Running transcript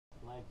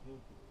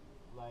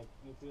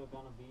You three are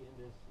gonna be in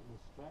this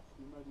track?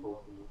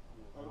 Hopefully.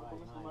 Alright,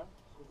 nice.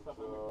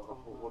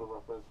 One of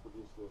our friends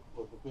produced it.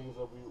 But the thing is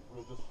that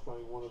we're just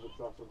trying one of the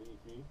tracks on the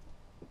EP.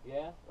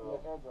 Yeah? We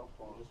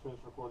just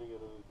finished recording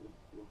it and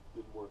it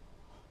didn't work.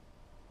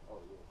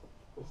 Oh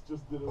yeah. It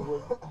just didn't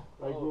work.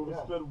 We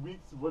spent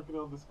weeks working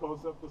on this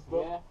concept and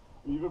stuff. Yeah.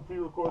 We even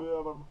pre-recorded it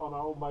on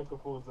our own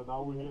microphones, and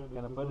now we're here and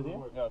Can I it put it doesn't in?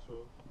 work. Yeah,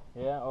 sure.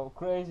 Yeah, oh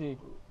crazy.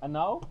 And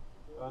now?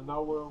 And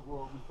now we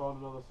found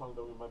another song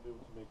that we might be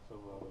able to make some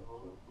out of.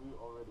 So. We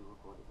already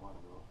recorded one,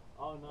 though.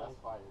 Oh, nice. That's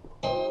fire,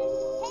 though.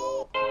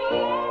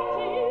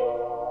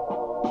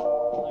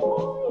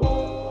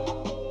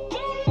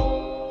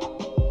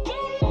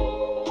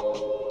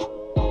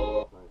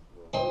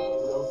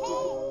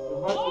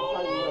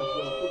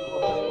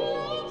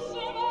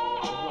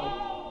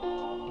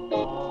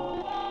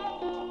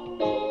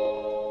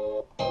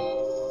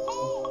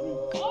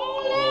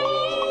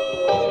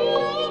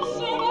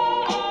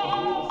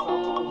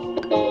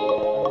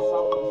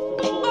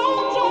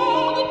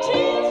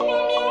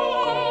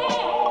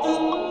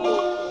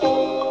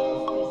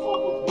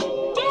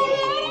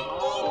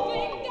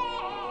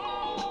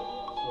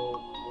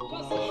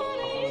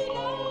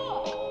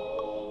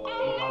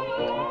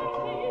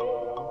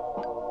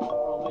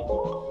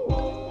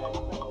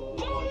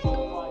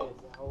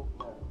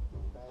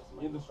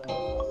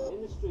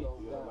 In the street.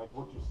 Yeah, like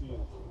what you see.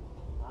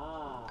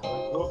 Ah.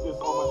 Like wrote this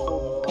on my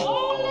shoulders, right? On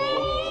my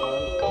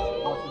shoulders, right?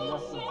 Marching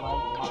left and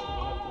right, marching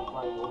left and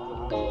right, over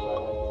the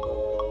hands,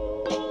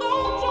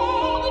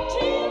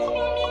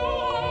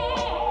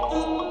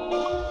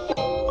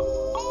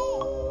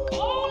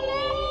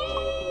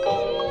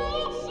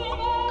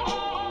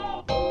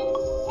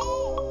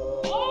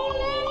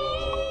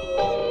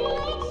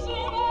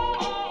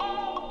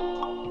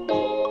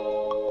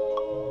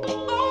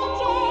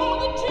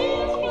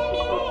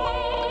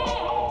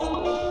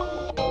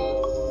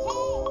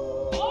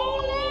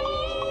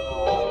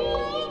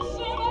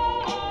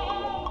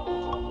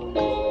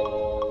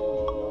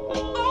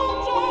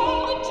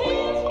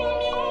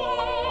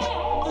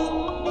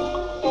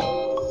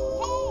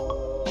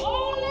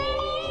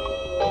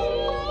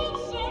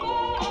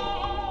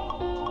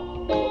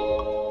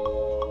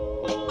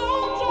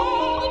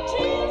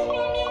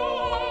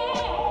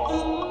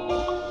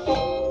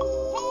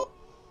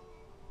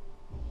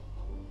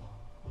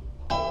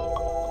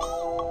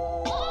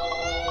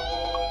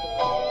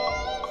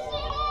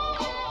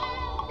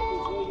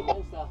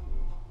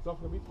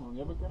 Gebied, man. Die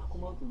heb ik echt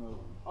promoten nodig.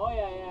 Oh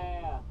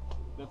ja.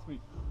 That's me.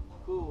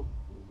 Cool.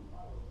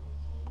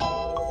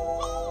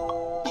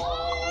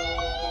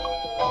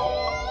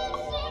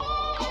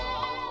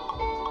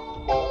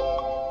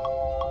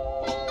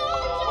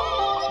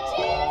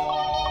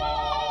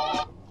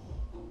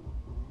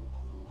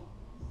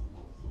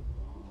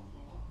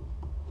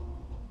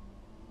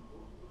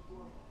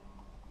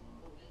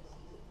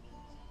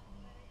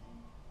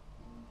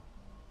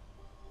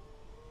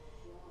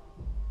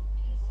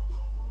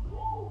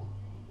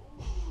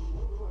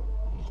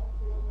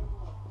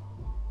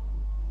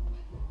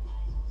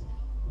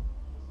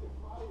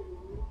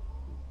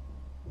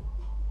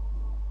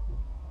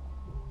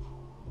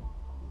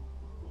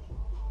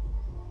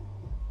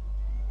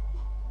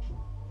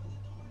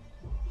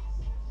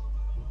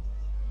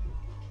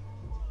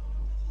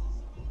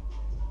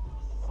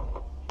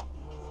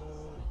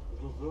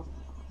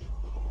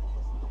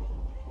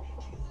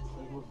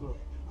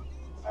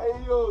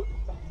 Hey yo,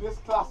 this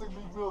classic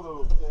Meek Mill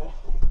though. Yeah.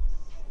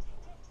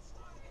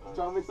 You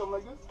trying to make something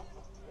like this?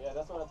 Yeah,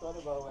 that's what I thought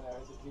about when I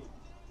heard the beat.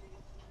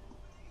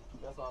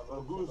 That's all I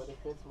wrote, but it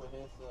fits with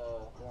his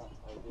idea.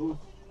 Bruce,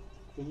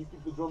 can you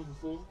keep the drums the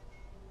same?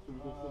 So we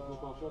can fix the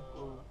concept?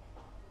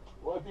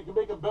 Well, if you can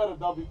make it better,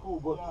 that'd be cool,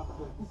 but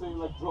the same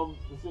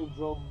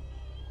drum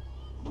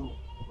loop.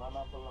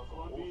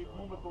 Gewoon die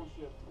moementon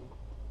shit.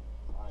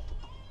 Alright.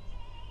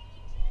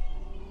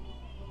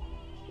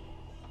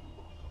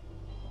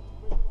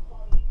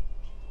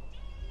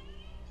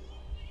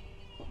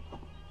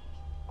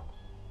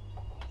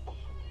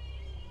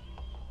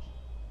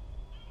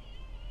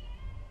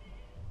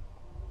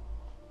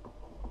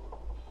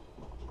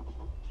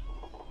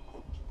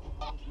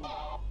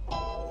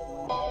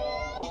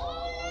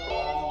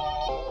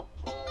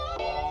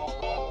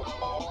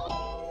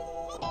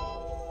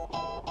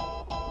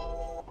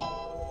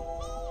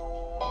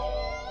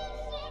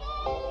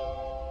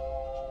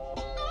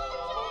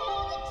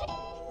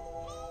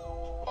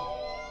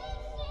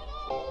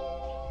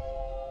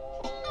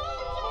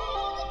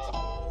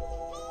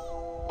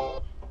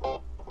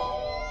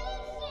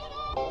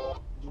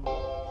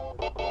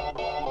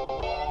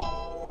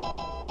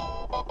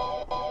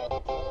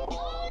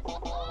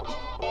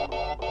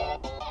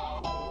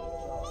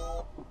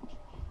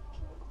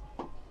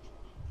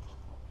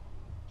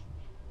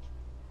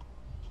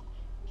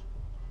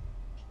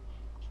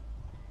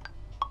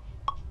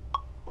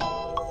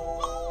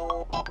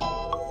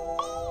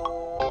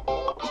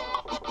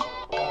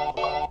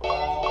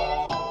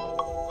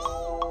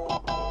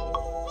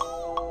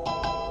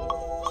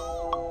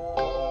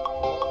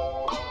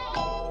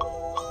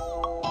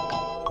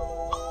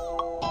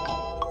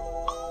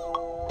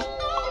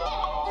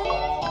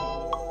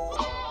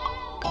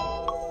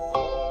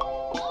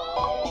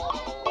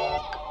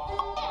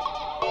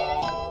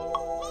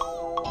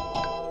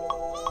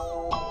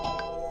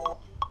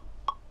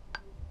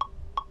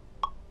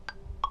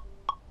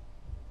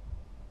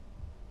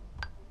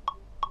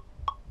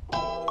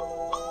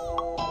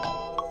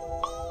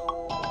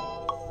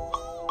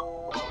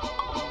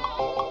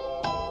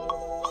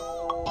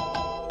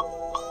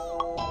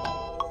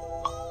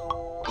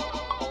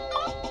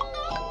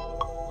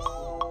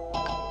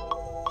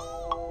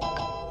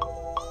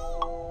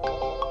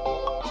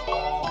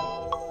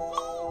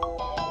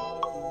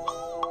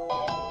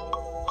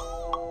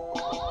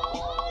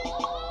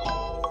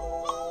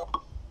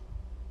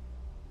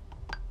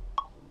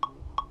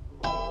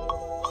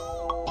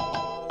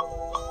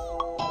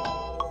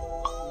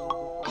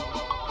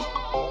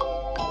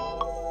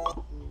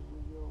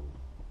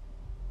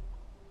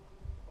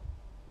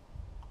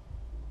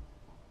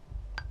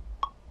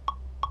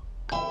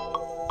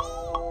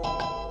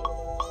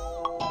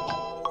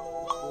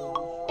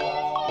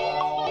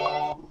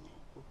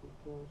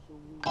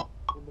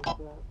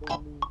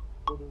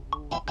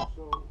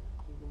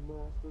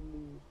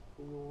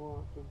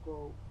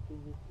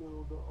 can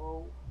kill the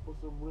O for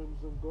some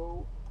rims and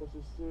gold. That's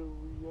a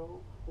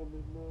cereal and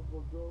it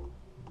never goes.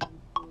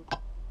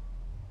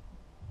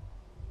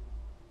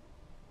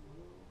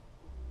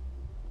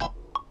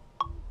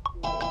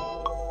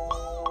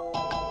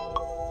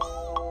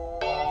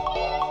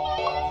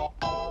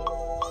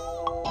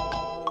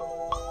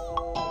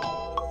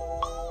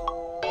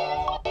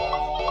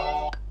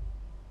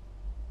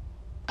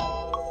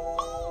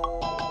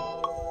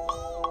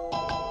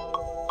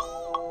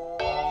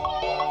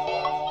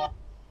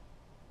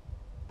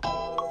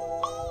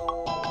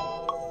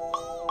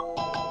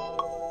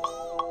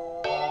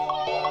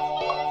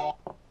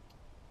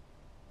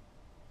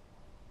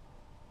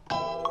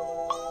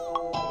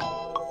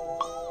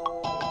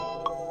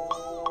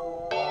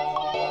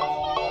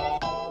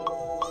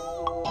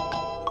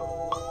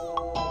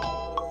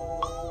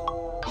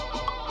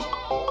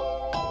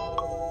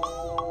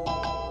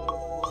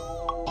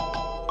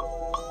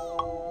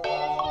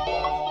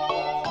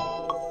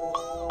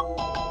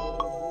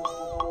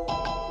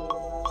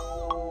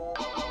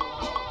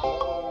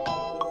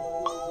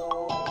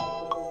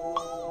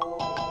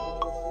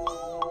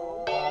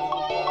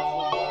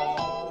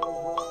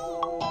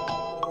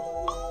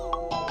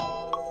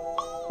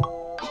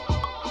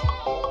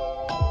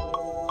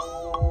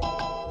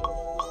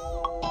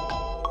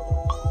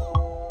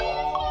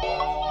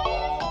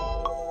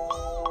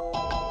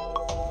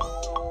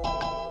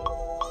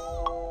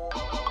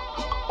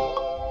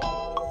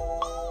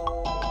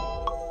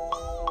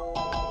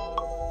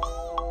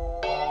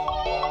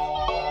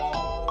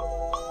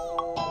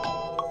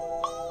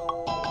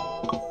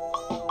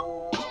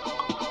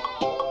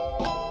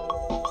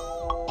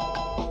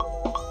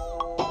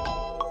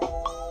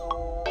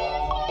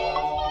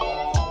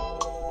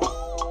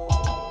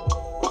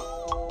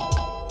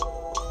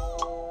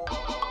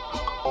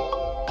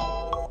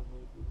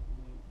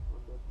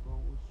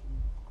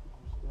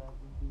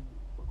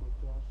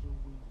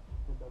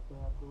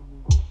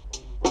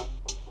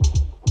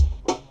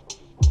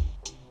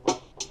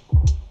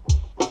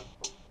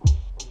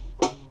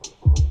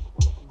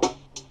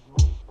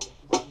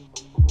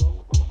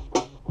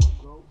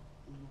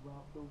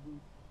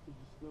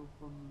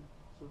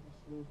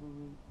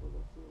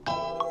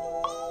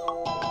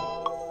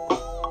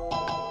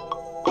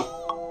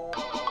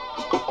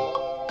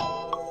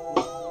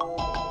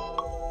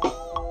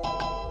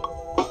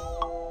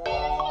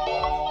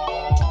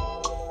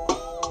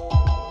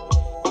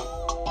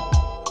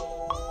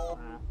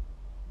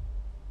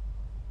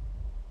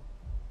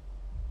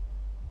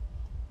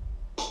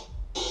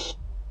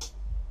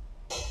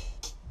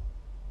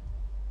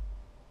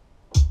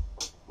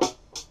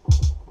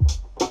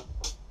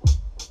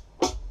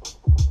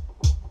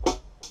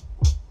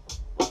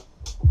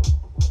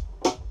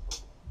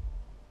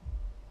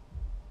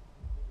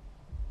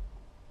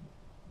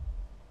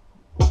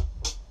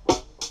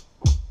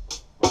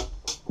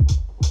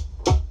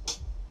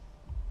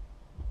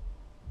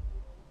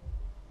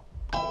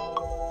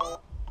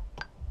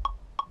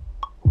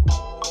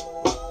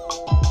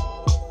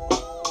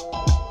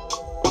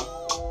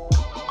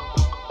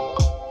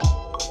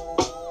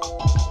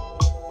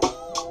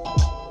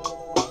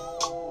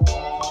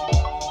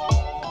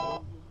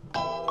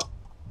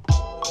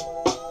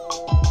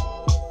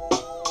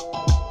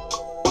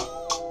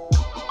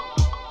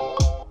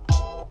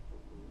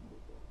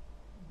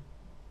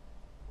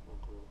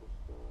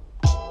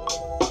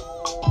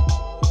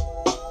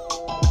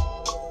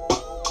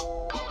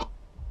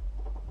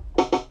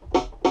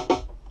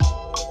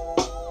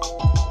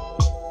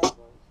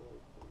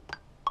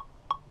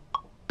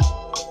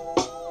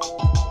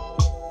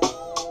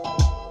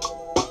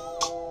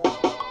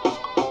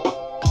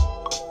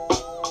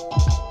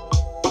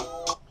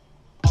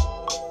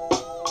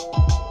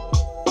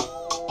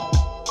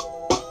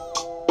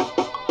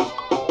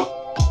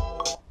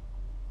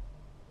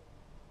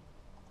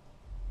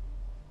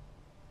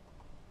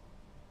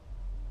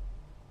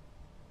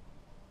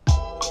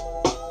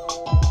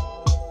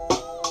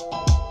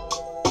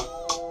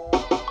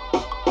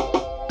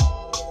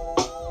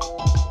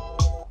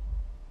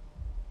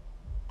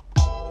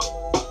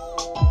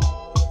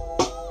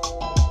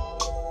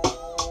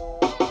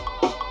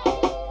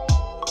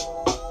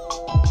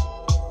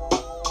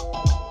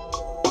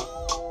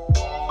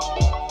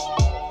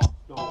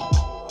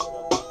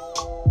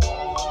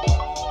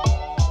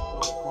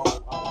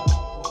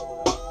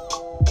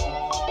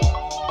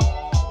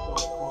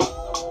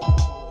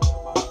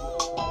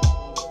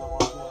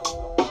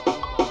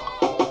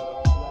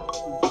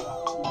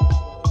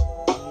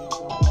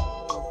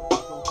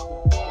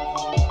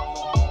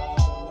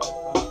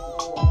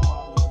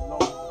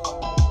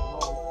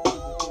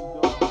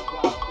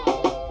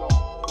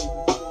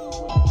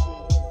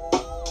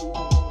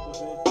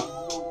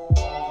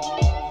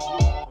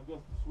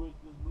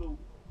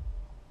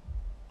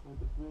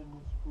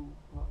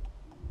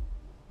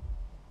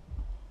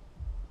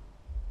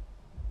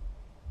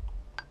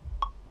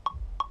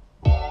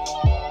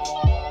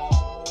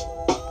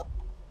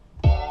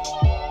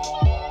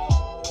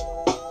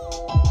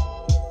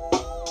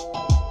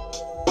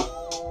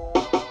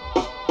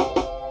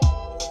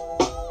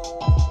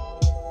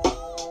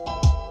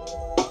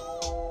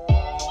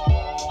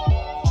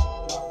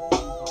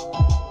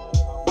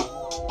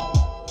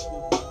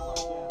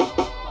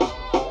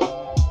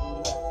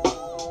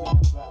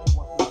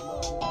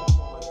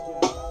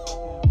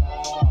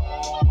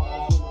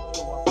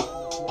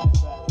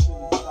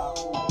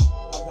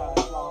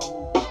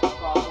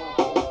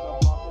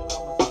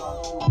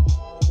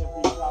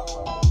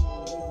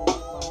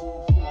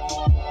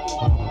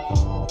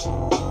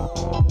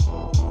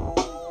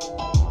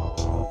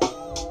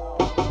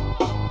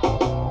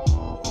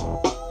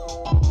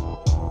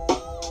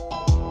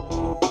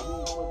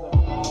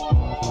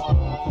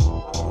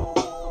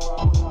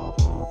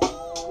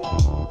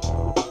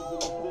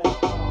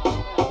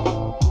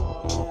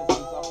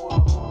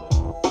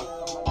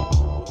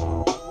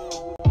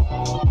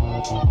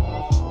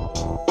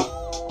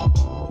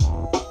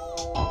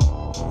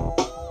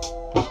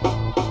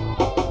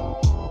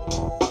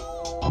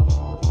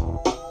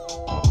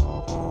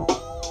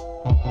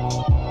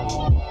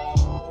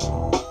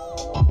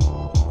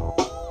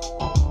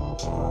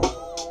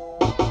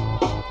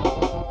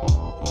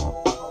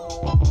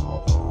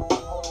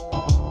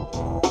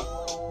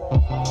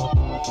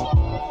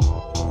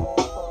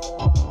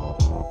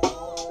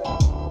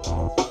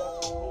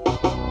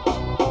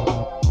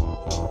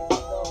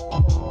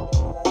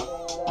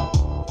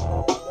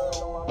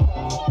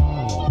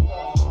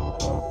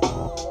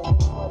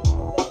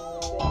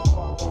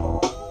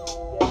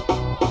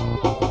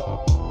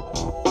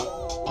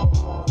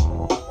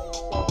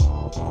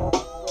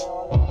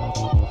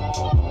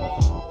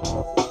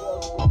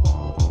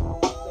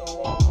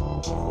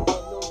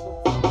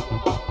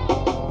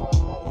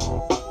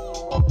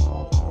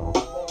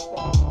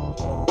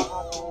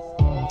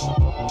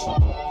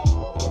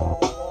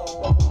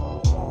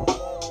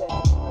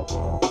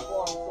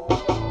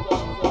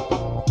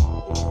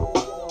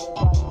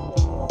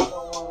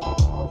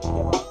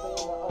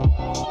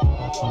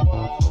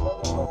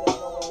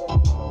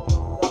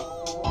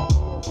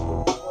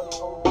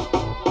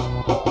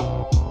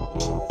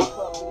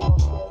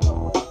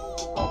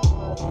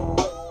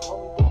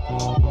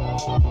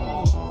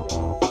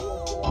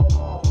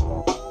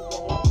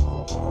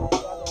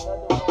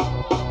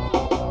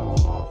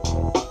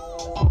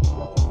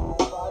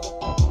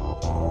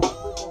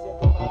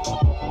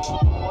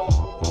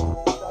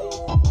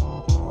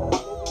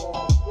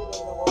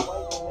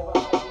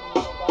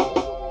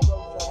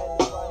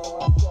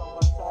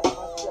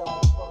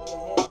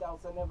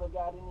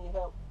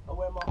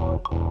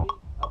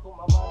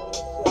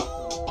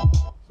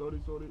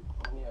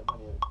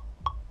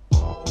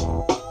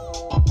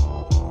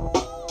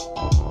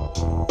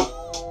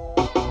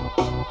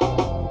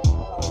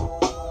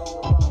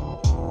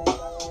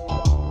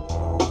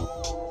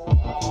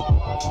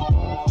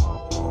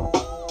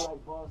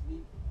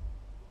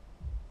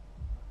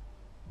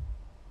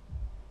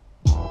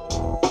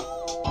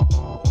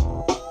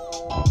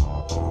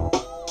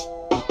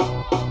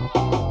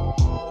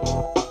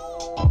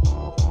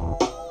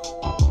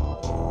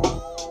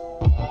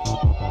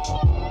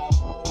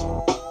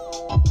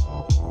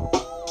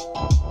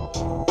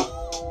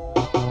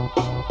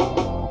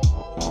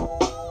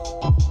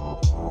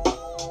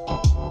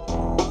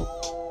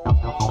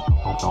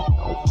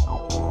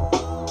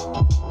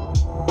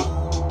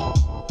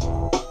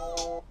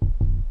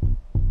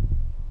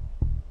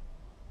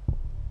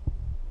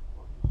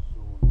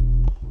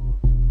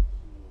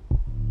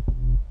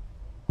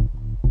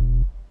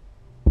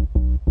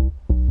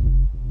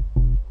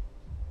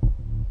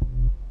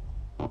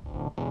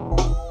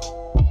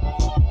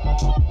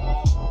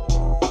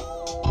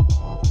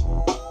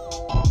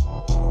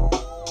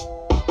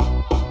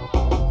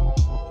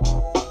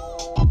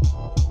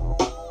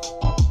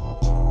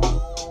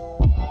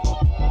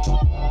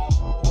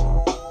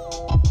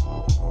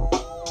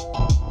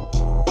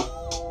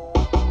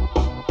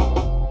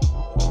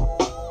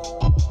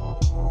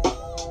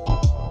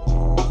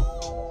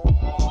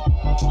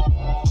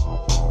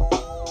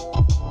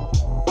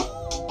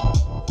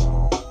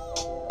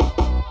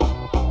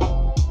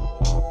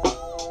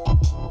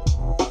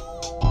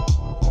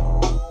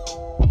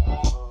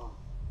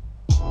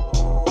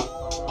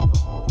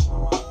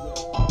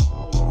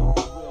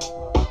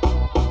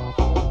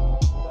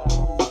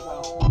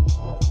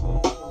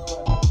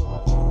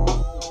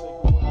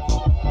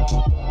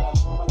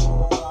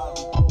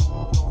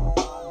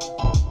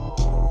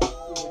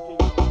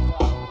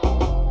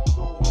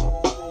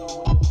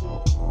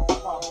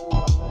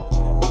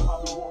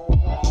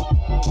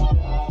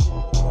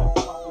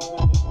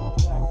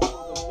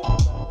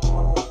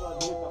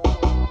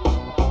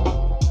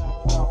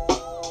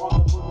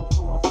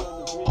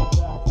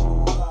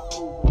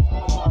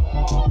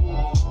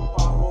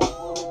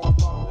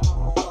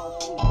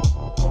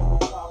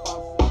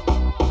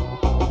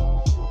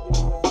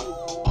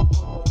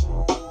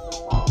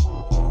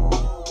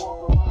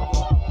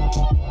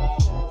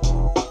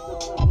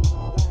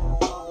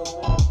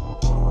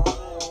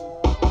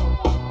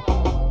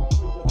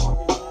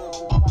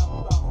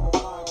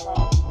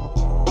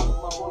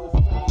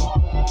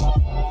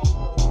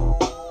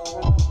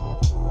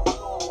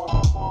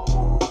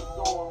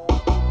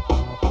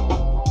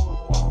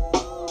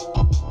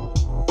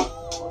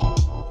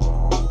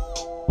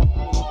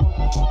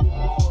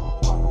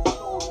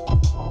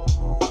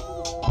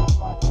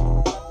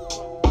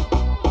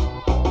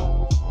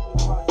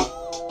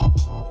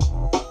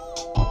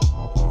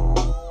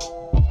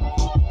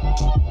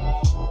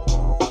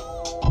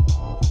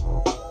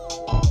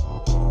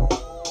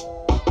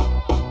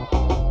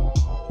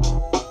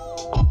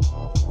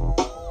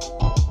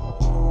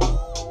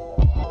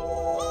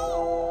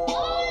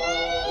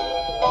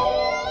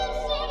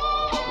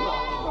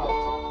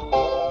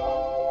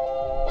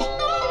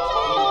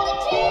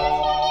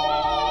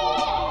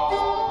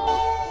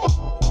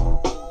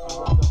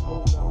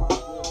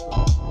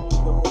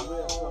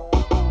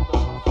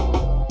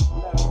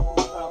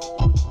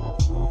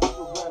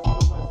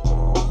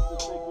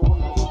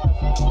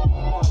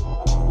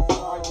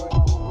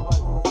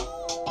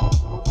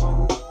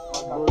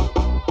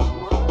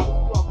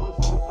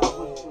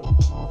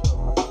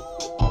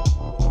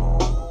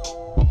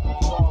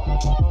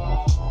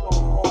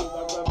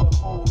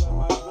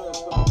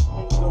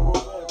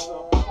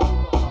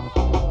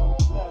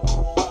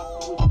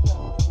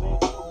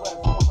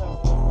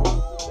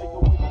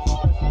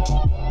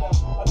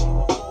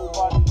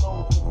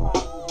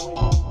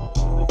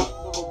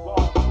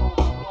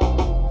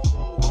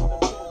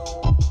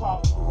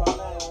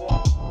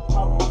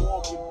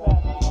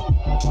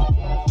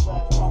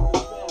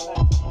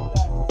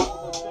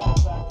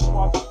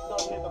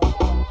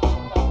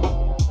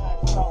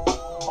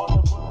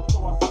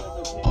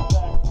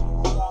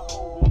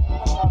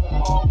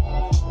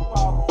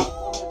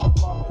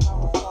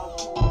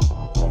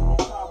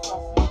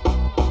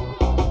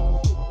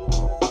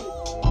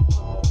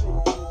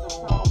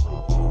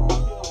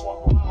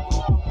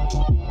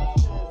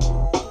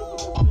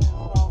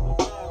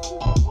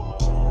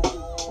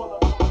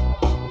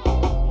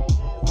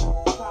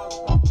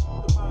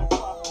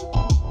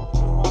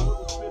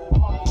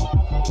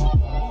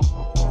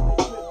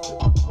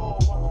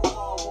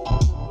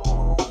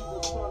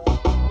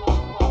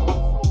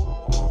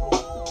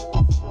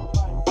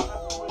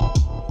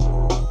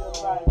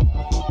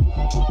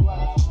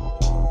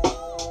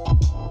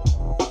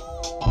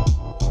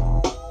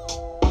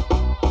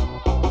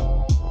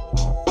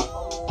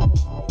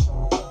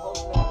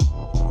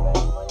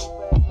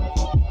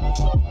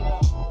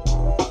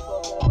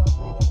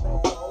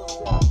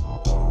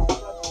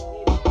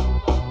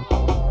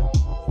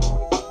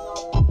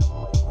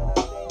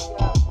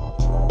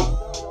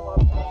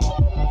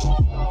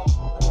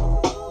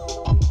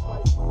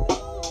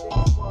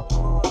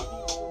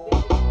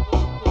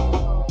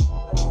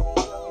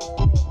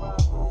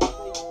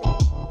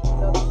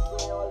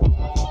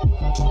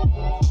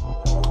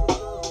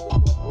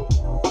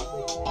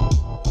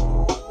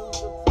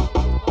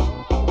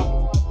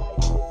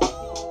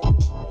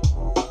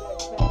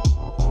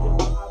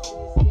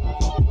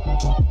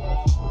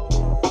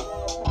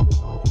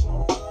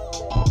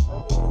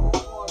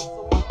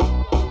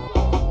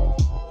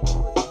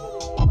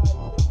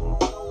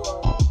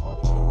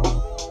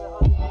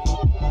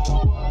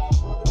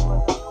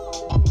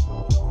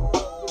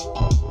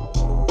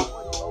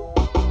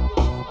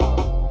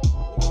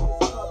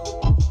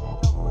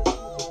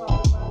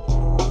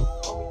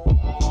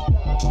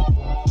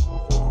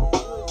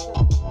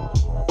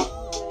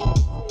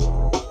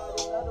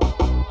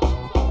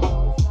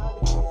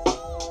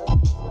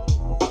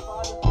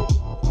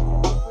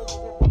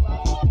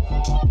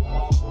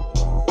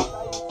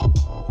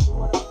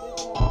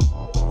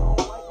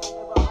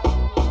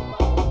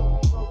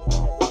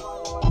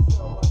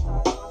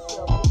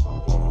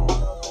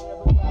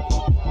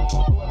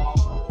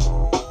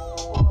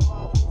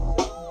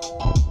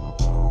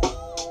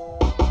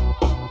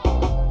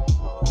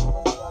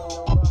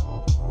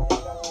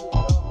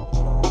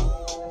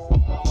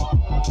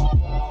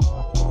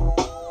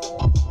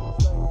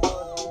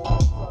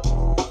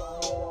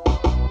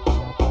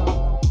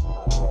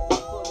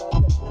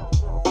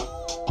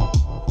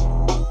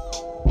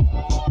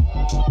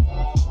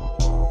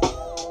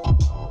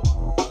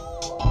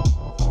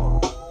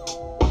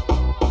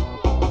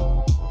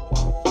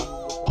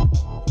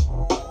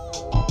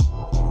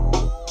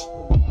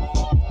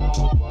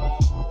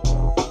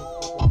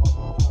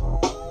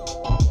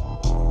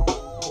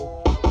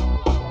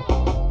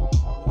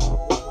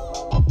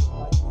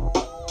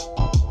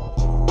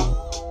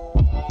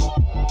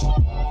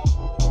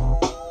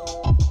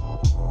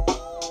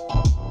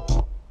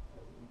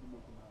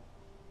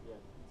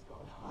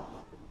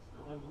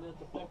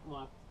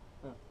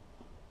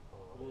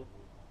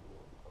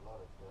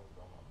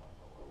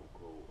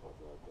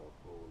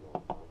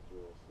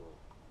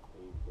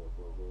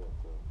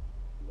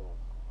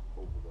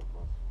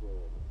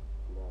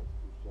 Last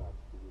 2 shots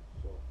to get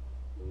shot.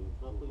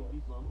 Not for the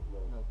beat, man.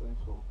 Yeah,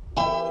 thanks, so.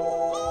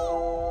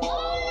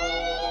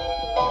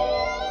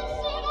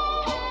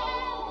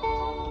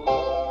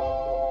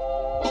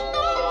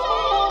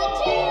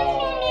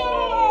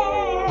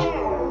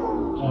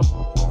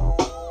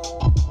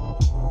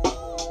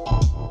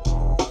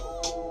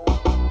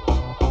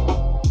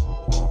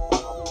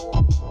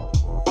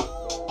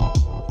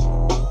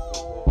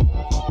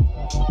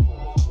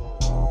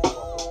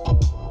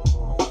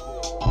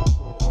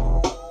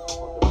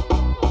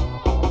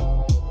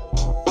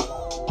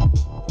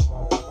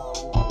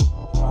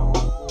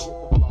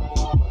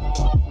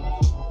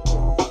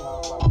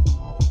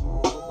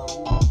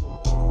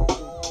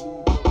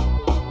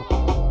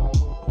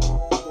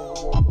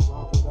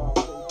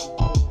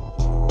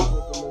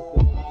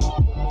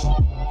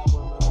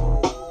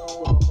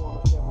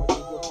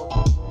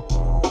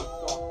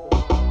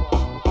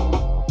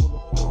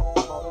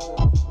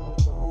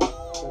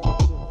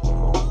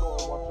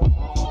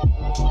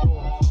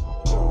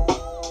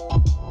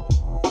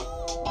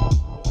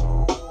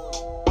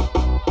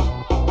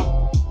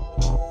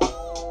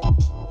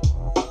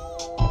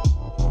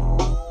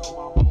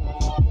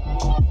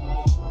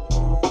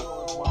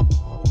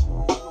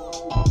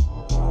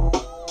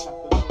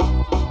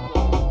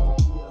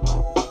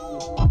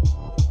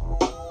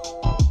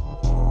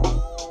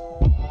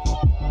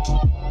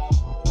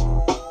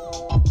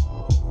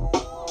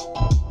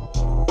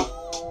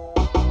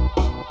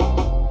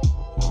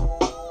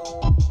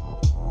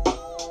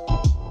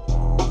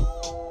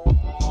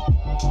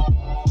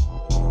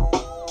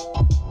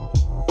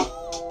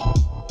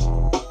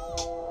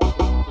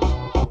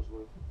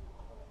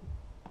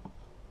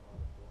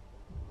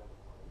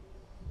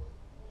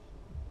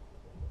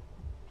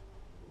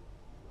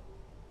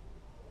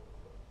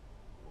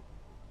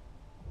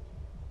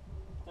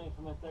 Thanks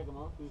voor mijn taggen,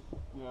 man.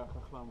 Ja,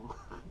 graag gedaan, man.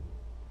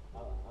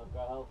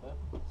 Elkaar helpen,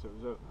 hè?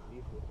 Sowieso.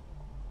 Liefde.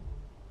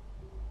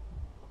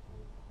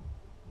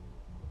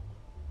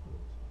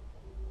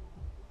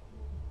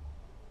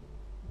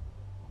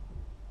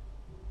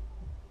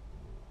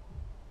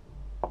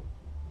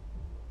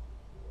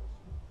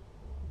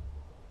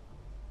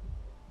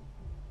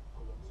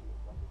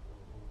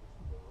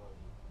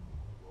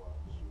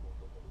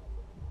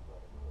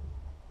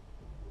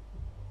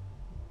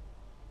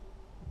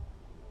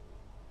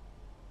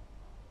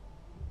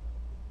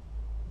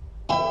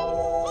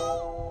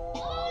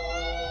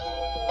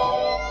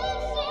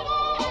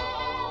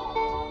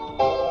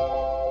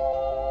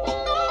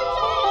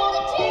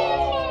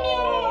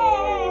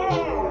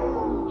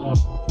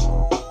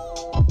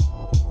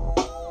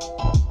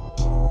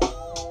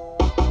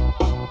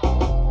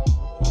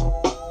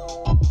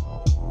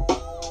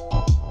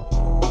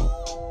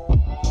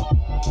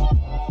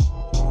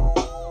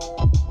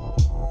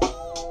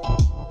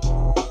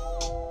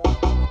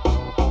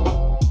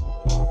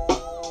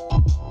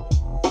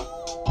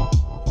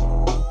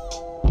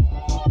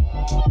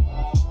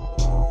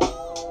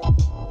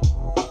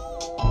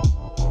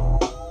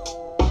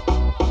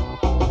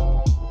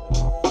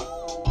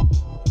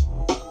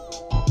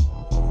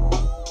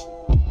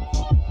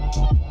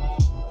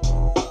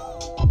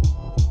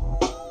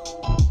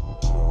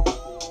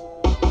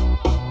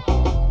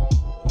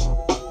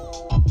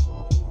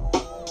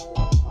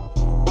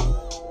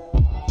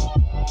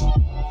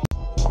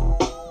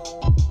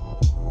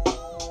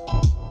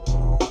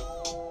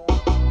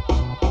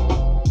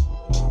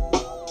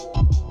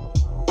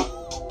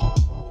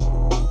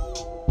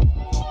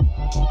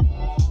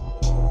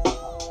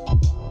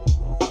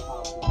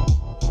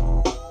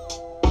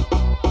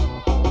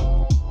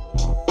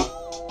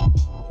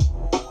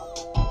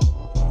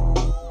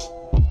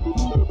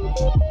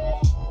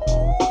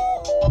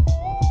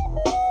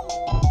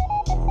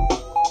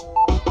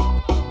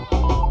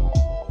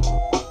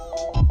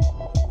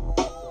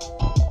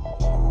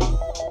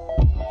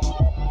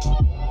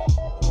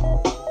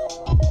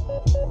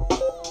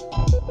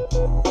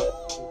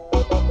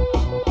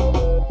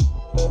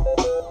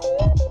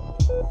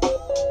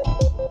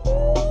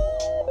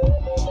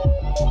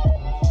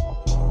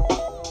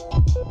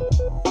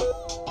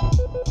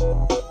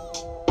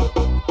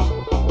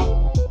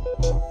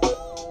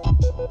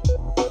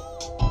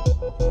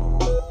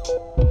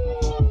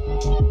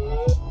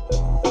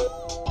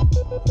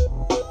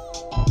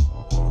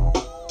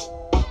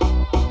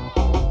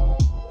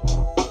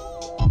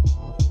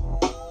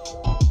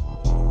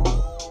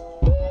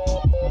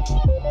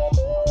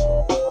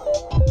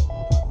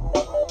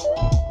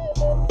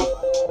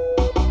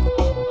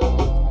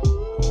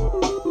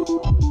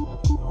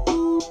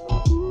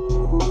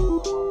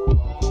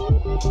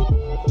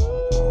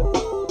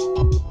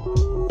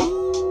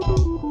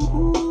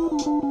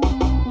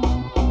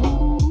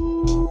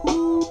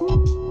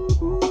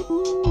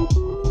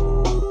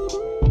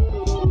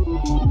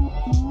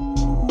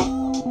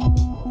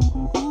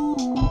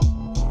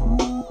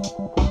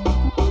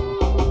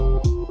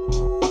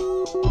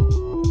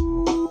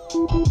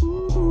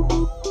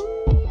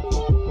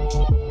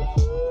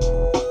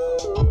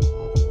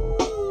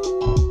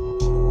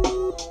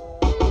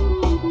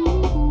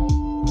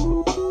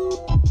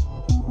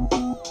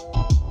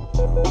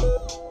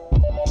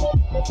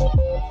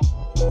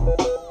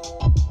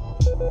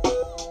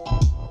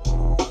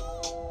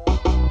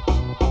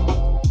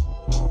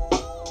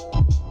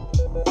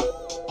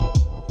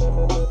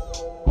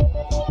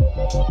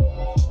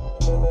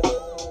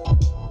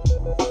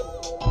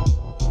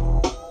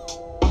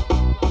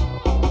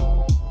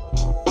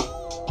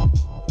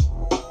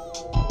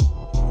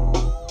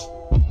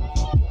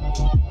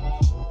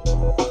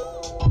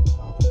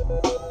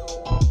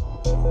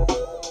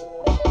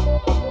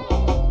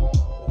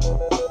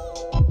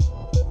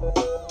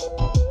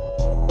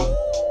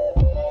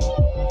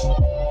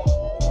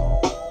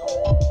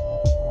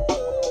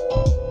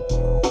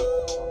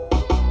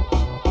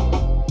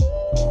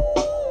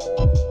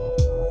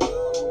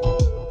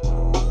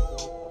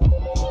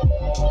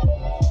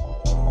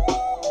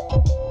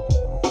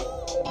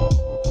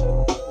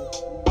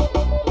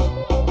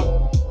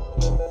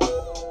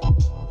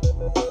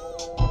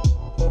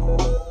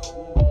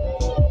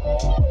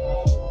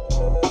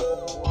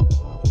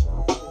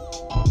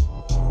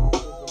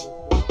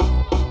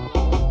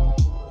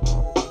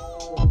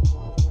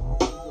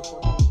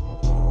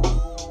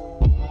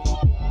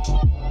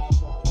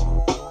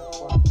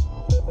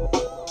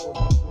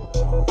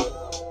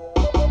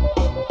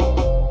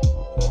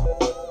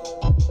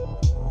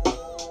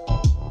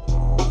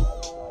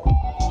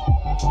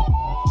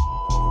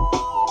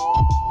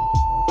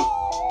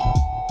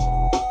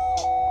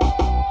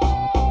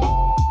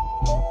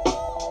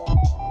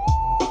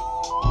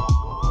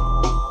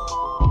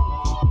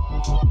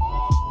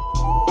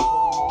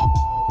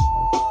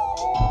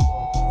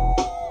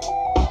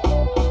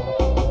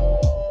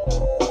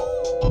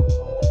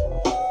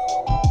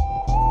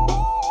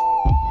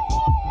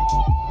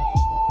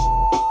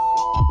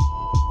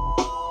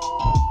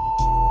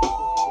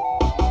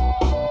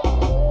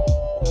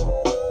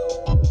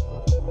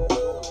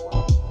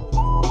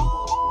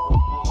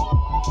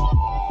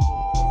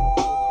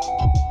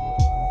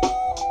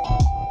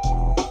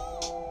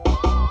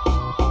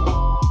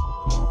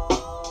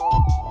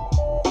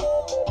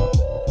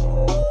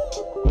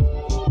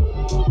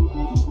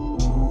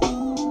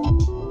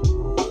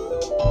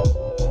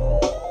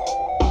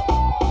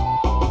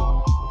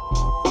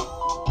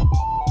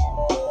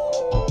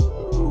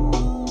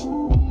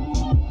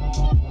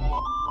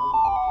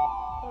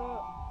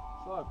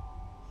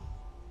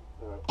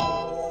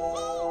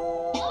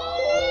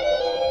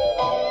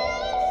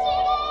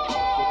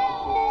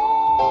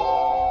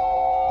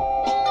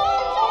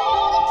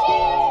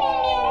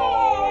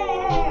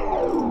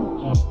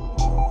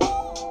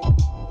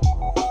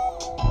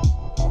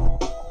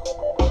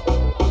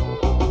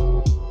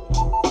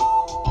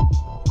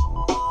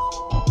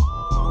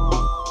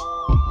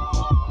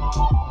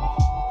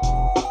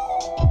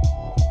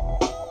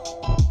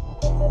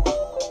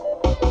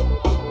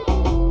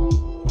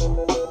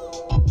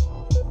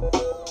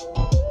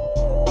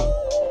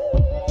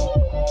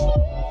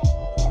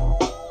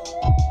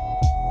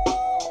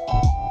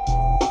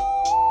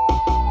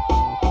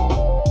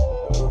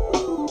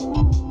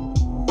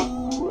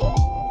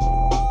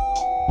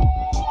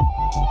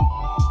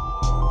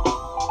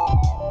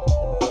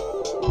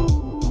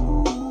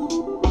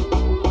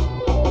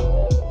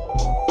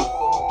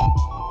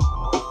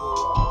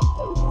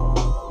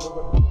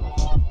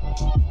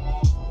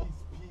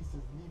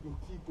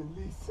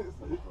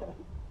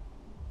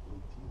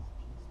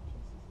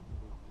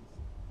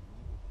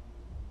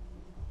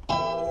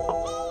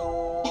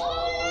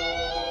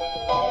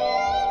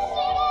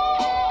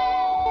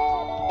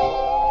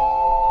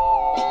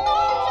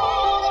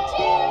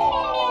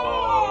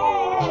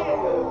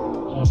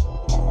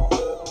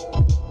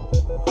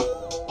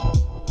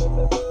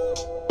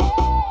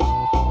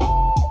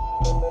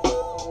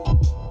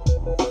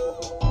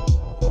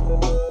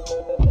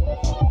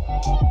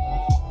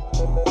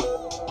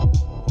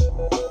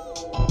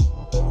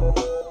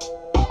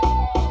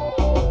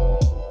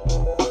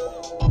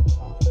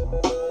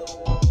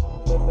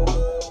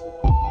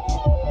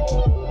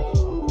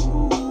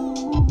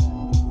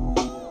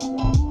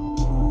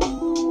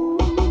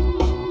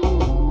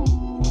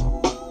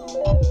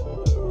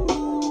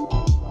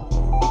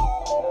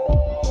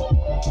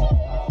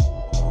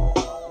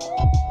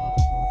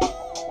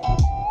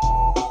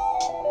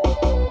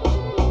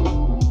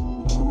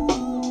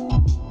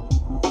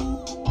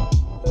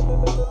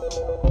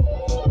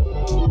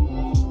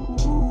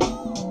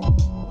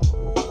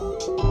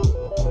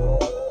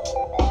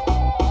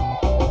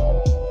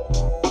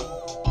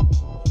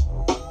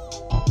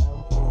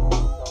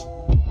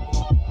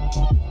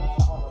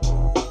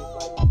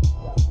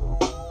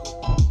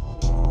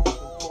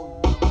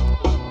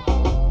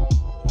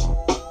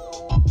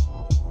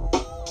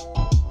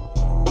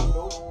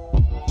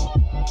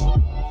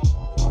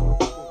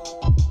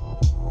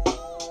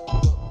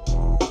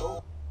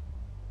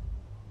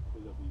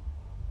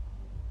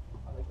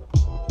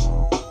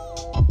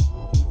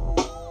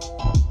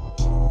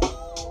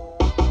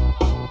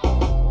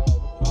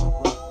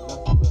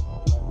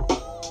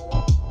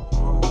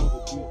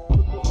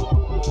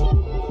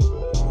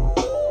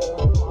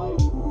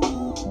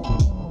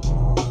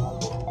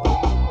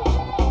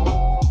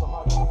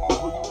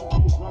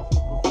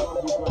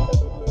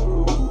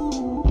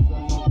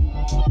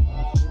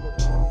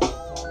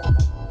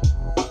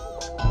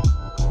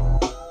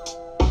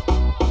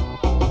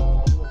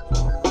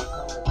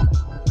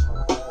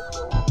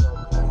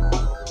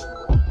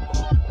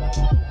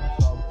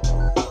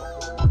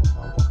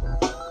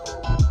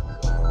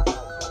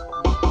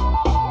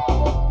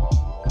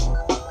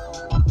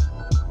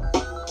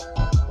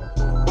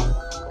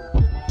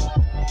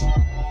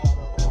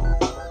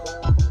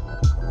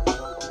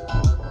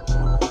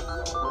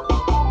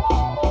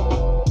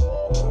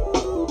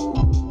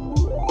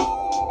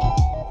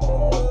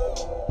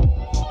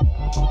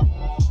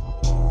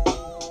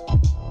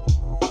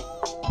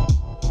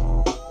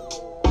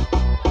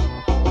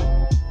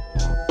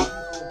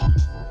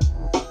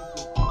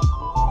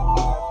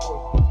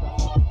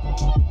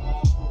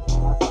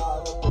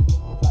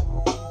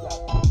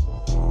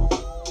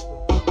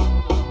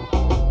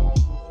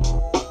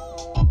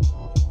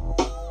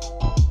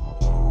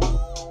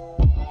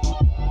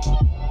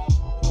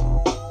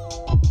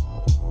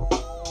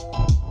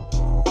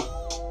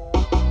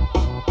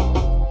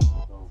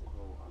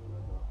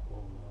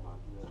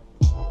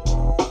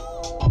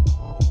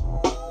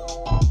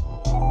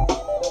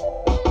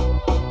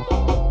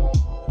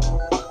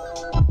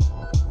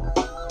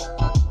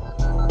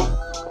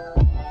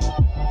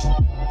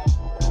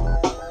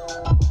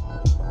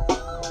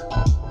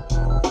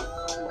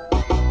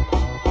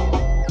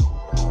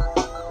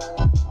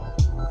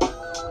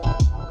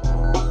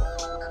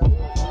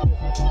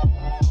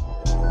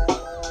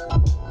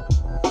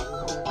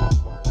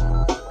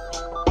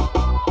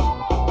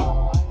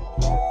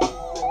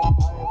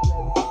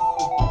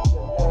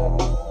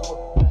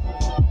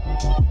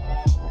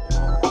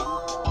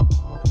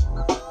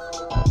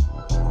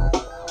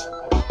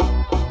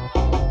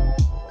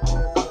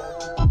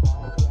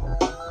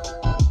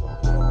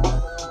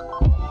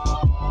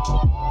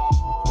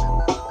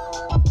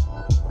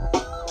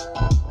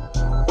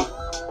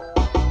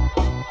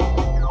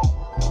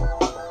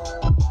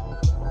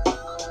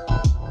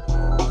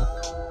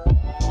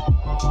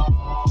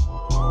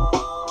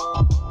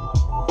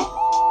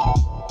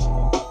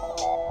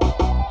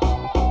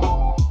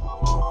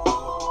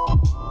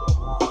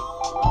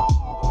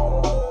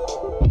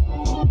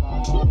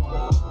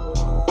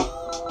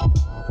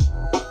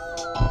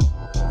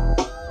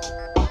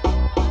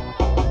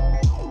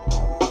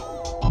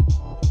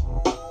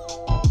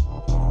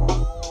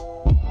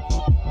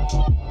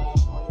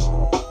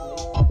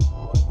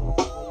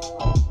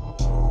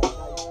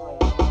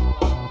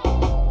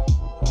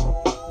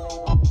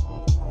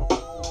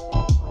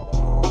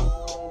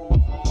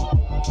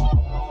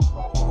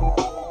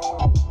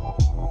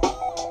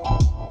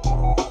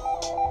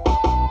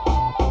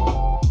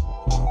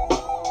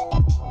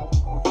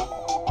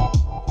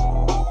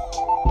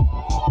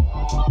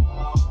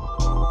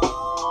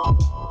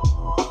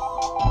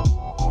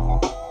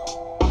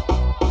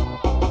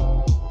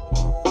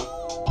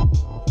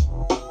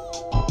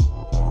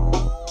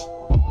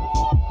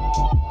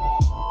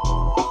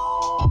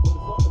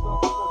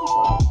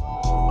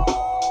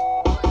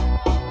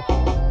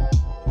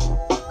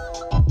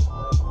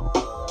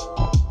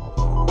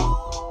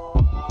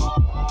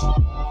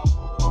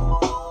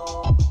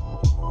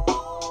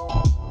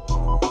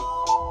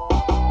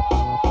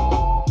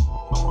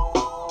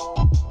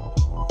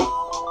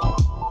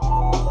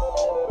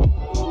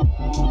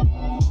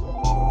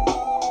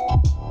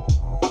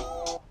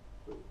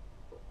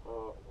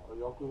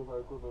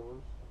 25 equipment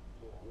works?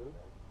 Yeah?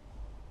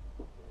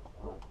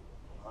 Alright.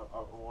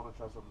 I want to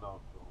try something now.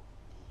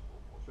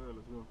 Sure,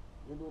 let's go.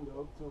 You're doing the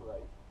hook too,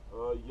 right?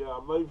 Yeah,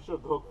 I'm not even sure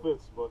if the hook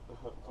fits, but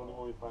it's only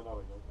when we find out,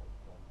 I guess.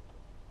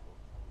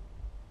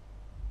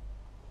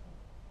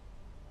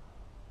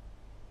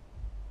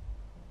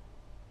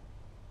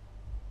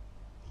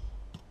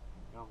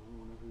 Yeah,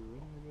 whenever you're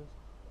ready, I guess.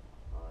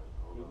 Alright,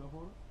 hold Good on. enough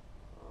for it?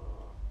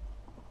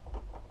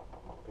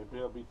 Okay, play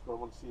that beat. I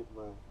want to see if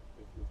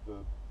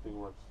the thing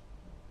works.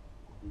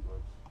 The beat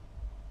works.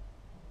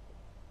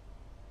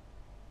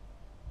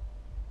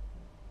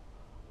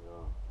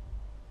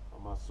 Yeah.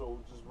 And my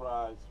soldiers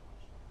rise.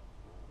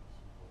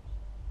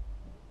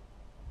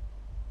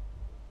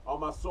 All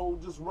my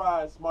soldiers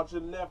rise,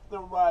 marching left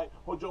and right.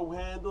 Hold your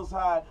handles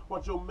high,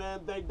 watch your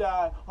men they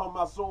die. All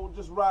my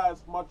soldiers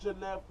rise, marching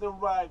left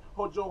and right.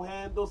 Hold your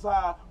handles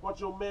high, watch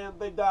your men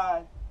they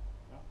die.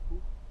 Yeah,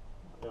 cool.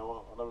 Yeah,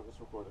 well, let's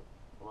record it.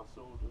 All my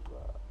soldiers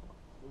rise.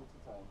 Do it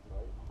 2 times,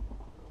 right?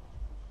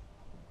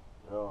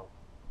 Yeah.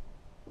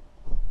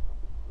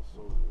 The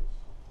soldiers,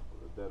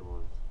 the dead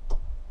ones.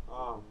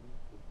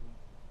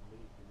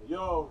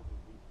 Yo.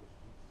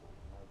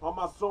 All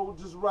my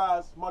soldiers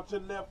rise,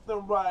 marching left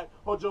and right.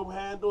 Hold your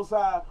handles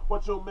high,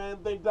 watch your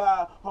men they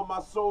die. All my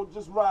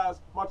soldiers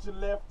rise,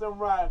 marching left and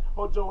right.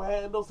 Hold your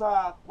handles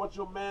high, watch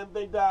your men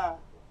they die.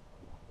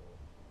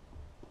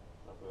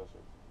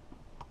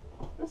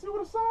 Let's see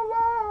what it sound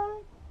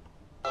like.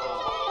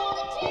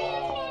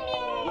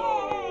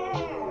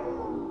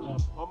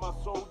 All my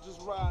soldiers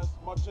rise,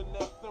 marching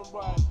left and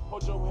right.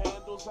 Hold your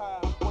handles high,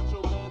 watch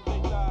your men they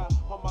die.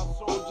 All my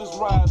soldiers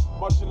rise,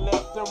 marching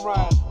left and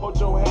right. Hold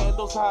your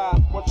handles high,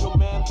 watch your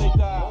men they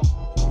die.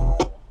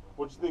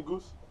 What you think,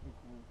 Goose?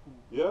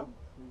 Yeah?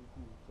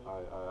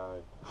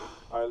 Alright,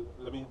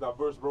 let me hit that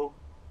verse, bro.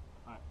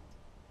 Alright.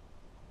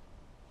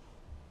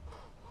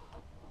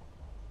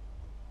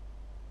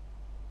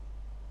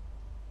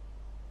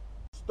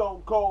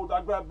 Stone cold,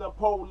 I grabbed the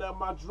pole and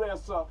my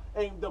dresser,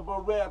 aimed the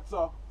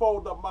Beretta,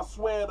 fold up my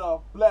sweater,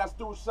 blast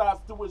 2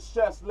 shots to his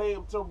chest, lay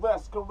him to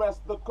rest,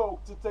 caress the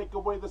coke to take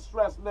away the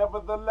stress.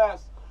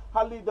 Nevertheless,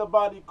 I leave the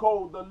body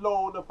cold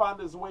alone to find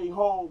his way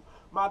home.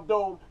 My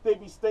dome, they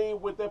be stained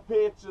with their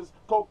pictures.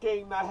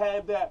 Cocaine, I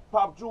had that.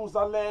 Pop jewels,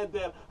 I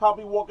landed. I'll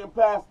be walking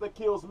past that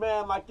kills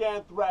man like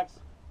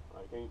anthrax.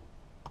 Can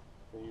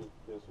you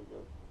this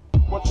again?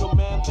 Watch your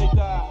man they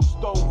die,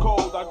 stone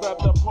cold. I grab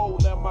the pole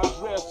and my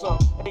dresser,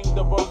 aim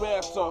the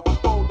Beretta,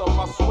 fold up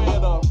my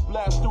sweater,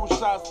 blast 2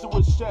 shots to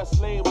his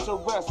chest, lay him to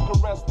rest,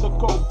 caress the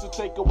coke to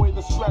take away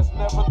the stress.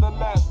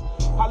 Nevertheless,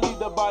 I leave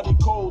the body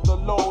cold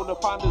alone to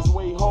find his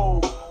way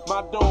home.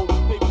 My dome,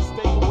 they be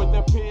staying with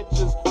their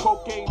pictures.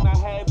 Cocaine, I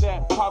had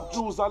that. Pop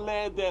jewels, I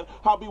landed.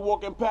 I'll be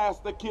walking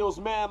past that kills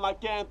man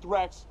like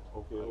anthrax.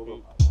 Okay, hold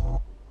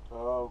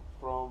up.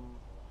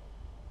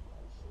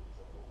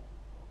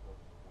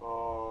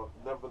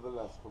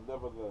 Nevertheless, from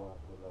Nevertheless.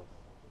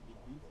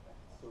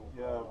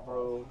 Yeah,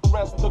 bro.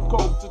 Rest the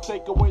coke to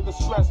take away the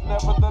stress.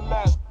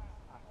 Nevertheless.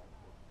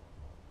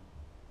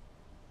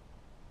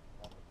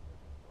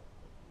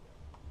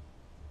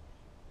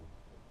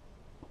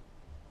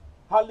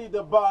 I leave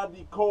the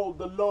body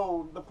cold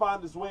alone to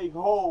find his way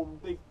home.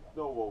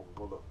 Whoa,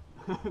 hold up.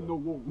 No,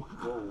 whoa.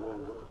 Whoa,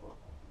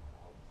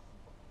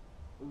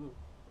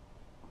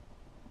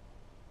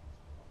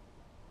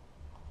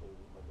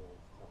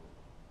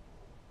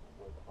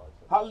 what the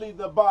fuck? I leave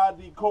the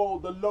body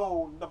cold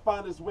alone to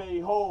find his way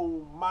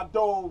home. My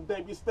dome,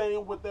 they be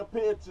staying with their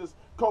pictures.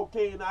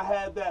 Cocaine, I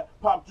had that.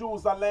 Pop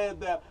jewels, I land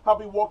that. I'll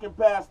be walking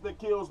past that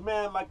kills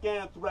man like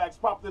anthrax.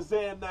 Pop the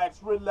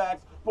Xanax,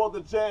 relax, pull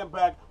the jam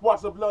back.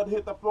 Watch the blood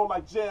hit the floor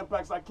like jam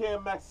packs. I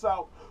can't max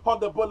out on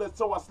the bullet,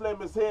 so I slam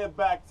his head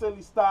back till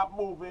he stop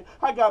moving.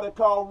 I gotta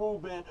call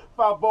Ruben.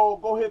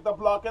 5-0, go hit the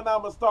block and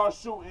I'ma start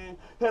shooting.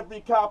 Every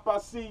cop I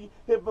see,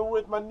 hit me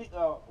with my knee.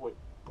 Wait.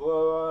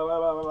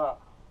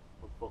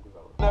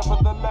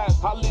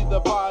 Nevertheless, I leave the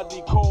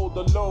body cold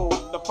alone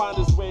to find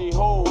his way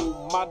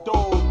home. My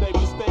dome, they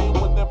be staying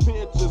with their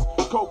pictures.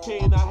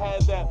 Cocaine, I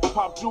had that.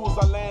 Pop jewels,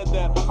 I land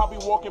that. I'll be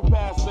walking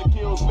past that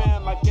kills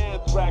man like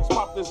anthrax.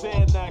 Pop the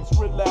Xanax,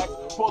 relax,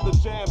 pull the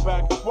jam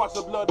back. Watch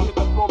the blood hit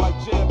the floor like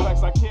jam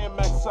packs. I can't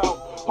max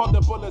out on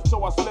the bullet,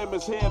 so I slam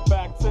his head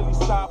back till he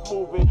stop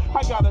moving.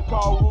 I gotta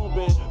call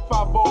Ruben.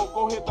 5-0,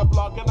 go hit the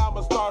block and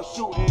I'ma start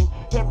shooting.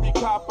 Every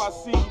cop I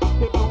see,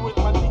 hit me with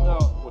my knee.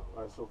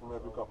 Alright, so from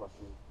every cop I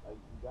see. You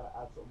gotta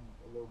add something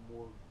a little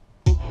more.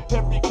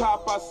 Every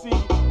cop I see,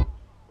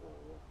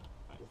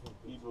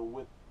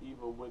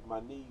 even with my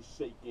knees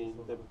shaking,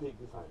 the big.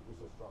 This is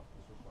strong.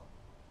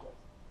 Yes.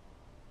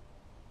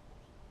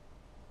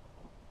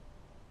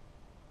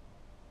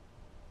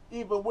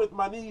 Even with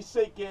my knees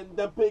shaking,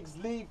 the pigs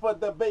leave for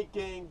the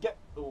bacon. Get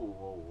shit.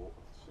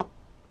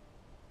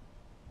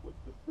 What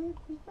the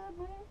fuck is that,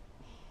 man?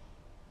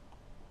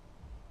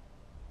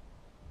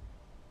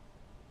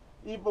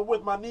 Even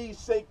with my knees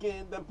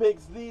shaking, the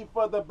pigs leave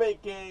for the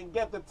bacon.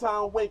 Get the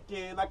town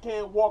waking. I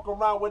can't walk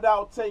around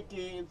without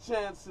taking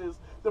chances.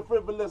 The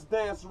frivolous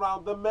dance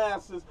around the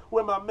masses.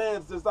 Where my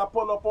mans is, I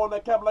pull up on the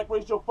cap like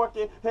raise your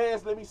fucking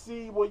hands. Let me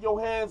see where your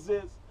hands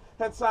is.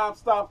 And time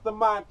stops, the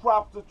mind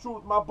crops the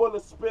truth. My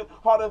bullets spit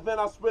harder than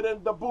I spit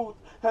in the booth.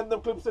 And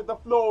them clips hit the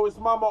floor. His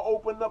mama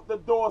open up the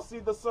door. See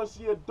the sun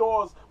she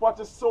adores. Watch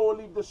his soul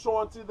leave the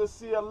shore into the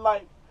sea of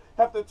life.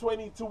 After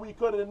 22, we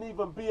couldn't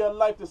even be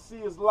alive to see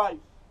his life.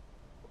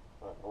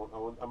 I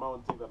might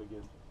want to take that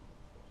again.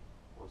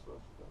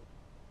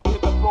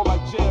 Hit the floor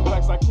like jam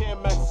packs, I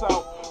can't max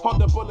out. On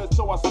the bullet,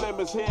 so I slam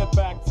his head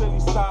back till he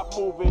stop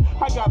moving.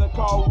 I gotta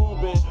call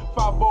Ruben.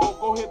 5-0,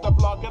 go hit the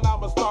block and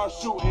I'ma start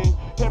shooting.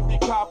 Every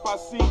cop I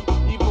see,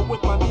 even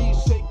with my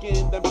knees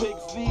shaking. The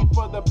pigs leave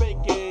for the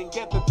bacon,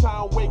 get the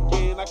town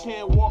waking. I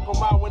can't walk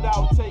around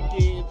without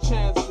taking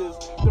chances.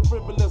 The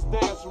frivolous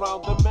dance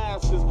around the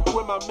masses.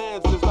 Where my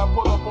mans is, I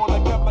pull up on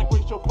the cap like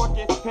raise your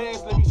fucking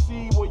hands. Let me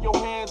see where your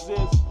hands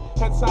is.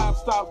 And time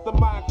stops, the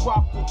mind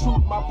crops the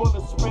truth. My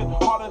bullets spit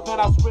harder than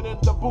I spit in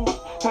the booth.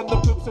 And the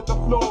clips hit the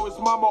floor. His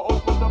mama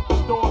open up the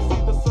door.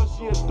 See the sun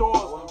she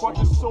adores. Watch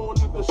his soul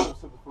leave the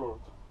clips hit the floor.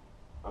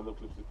 And the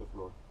clips hit the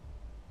floor.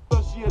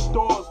 Sun she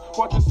adores.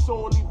 Watch his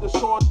soul leave the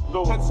shore.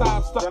 No. And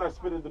time stops. Then I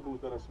spit in the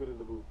booth.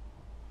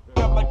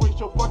 Cap like raise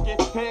your fucking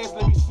hands.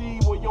 Let me see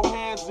where your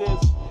hands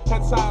is.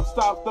 And time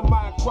stops, the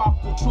mind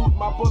crops the truth.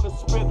 My bullets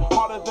spit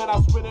harder than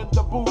I spit in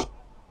the booth.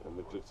 And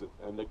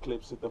the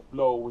clips hit the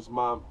floor.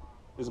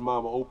 His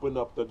mama open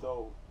up the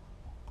door.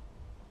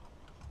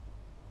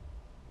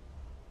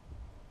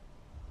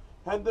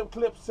 And them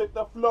clips hit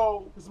the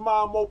flow. His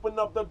mom open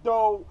up the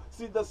door.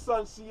 See the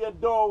sun she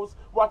adores.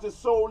 Watch his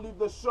soul leave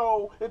the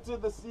show into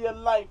the sea of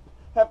life.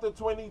 After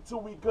 22,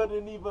 we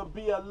couldn't even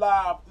be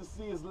alive to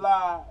see his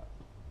life.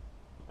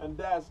 And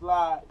that's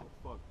life.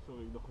 Fuck,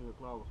 sorry, ik dacht dat je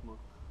klaar was, maar...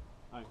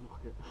 Hij nog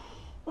een keer.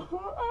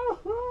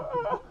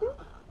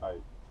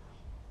 Alright.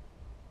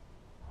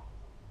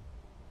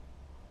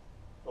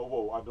 Oh,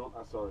 whoa,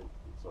 sorry.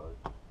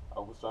 I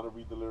was trying to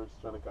read the lyrics,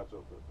 trying to catch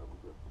up. That was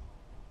good.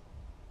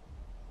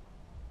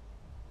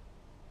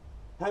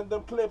 And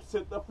them clips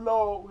hit the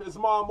flow. His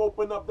mom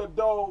open up the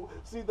door.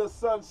 See the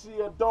sun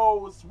she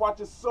adores. Watch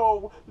his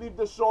soul leave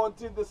the shore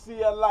into the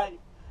sea of life.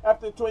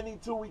 After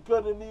 22, we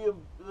couldn't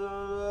even...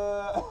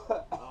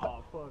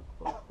 Oh, fuck.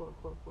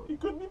 He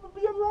couldn't even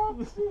be alive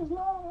to see his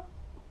life.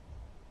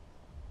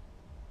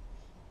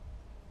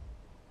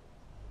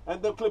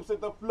 And the clips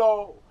hit the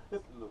flow.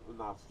 It's too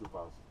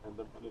fast. And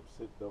the clips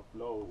hit the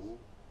flow.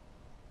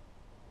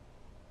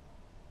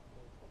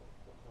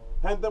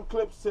 And them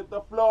clips hit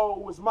the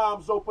flow. His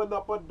mom's open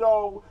up a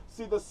door.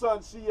 See the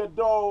sun she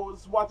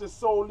adores. Watch his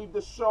soul leave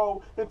the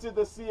show into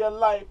the sea of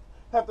life.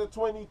 After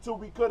 22,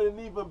 we couldn't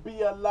even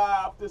be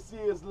alive to see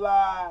his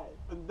life.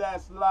 And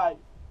that's life.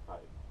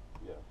 Right.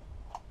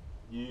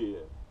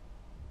 Yeah.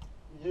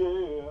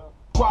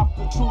 Crop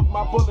the truth,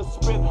 my bullets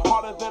spit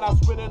harder than I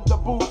spit in the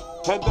booth.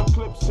 And them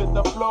clips hit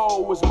the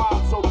flow. His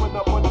mom's open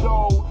up a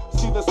door.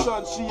 See the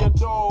sun she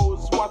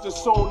adores. Watch his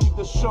soul leave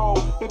the show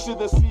into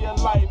the sea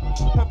of life.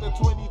 After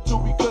 22,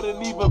 we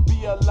couldn't even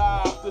be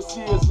alive to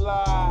see his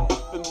life.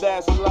 And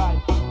that's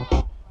life.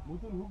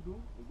 Moet een hoek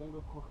doen? Ik denk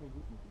dat we gewoon geen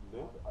hoek moeten doen.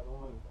 I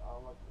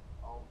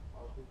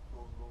think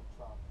those little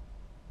trap.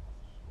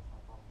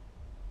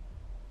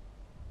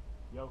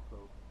 Jouw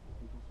flow.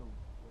 Ik doe zo.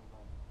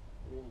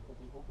 Ik weet niet, ik vind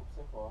die hoek op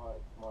zich wel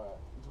hard, maar...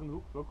 Is er een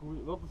hoek?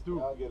 Wat is de hoek?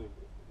 Ja, Get it.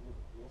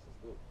 eerst is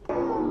dit.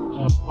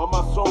 All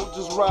my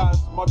soldiers rise,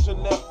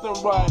 marching left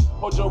and right.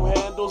 Hold your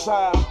handles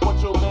high,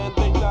 watch your man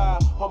they die.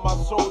 All my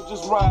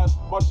soldiers rise,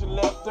 marching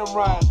left and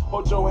right.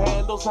 Hold your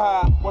handles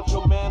high, watch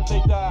your man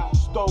they die.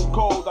 Stone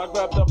cold, I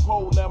grab the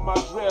pole and my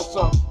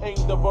dresser. Aim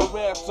the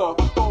Beretta,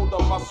 fold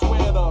up my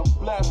sweater.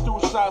 Blast 2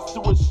 shots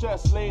to his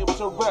chest, lay him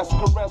to rest.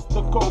 Caress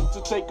the coat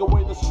to take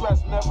away the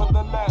stress.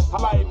 Nevertheless,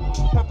 life,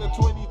 after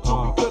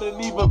 22 we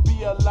couldn't even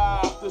be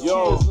alive to see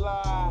his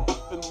life.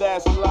 And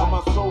that's life. All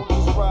my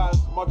soldiers rise,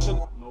 marching.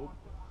 Nope.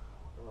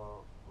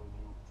 When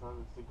you try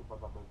to think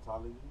about that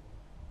mentality,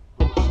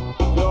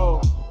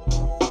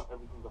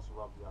 everything that's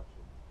around the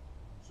action.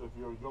 So if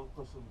you're a young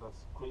person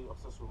that's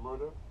obsessed with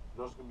murder,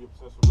 you're just gonna be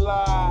obsessed with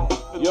life.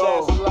 And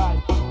that's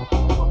life.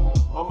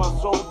 All my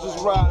soldiers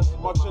rise,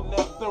 marching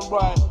left and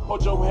right.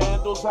 Hold your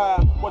handles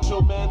high, watch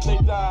your man they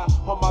die.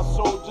 All my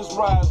soldiers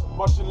rise,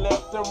 marching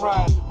left and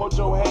right. Hold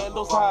your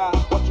handles high,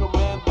 watch your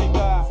man they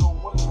die. So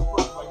what is this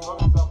person, like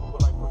another example,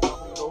 but like for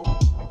example,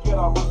 I get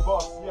off the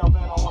bus, yeah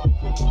man, I wanna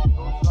kill you, you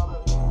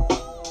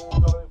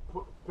gotta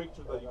put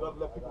picture that, you gotta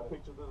let people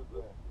picture that,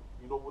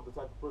 with the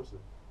type of person.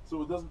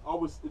 So it doesn't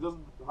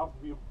have to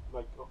be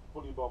like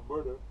fully about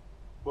murder,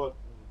 but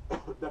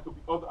that could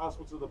be other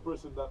aspects of the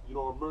person that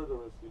are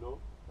murderers,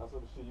 that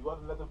sort of shit. You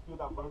gotta let them feel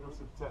that murderous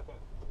intent.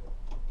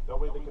 That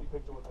way they can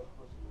picture what type of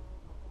person you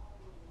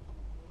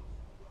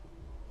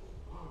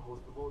are.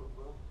 What's the motive,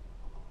 bro?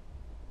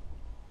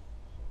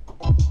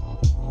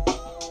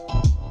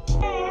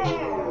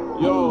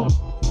 Yo,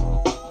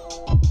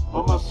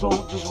 all my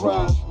soldiers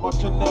rise,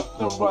 marching left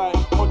and right.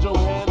 Hold your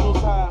handles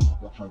high.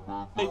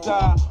 They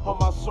die on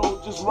my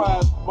soldiers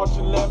rise,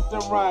 marching left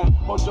and right.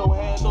 Hold your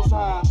handles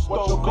high,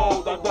 stone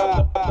cold. They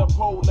die the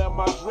pole at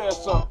my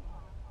dresser.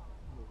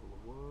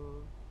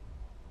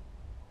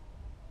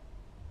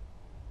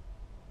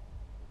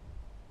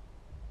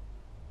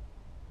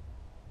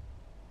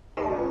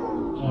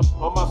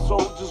 On my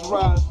soldiers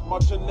rise,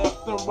 marching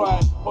left and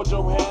right. Hold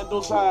your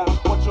handles high,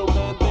 watch your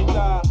man they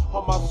die.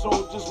 On my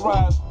soldiers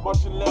rise,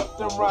 marching left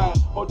and right.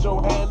 Hold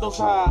your handles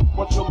high,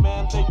 watch your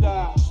man they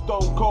die.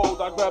 Stone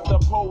cold, I grab the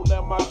pole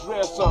at my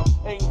dresser.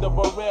 Aim the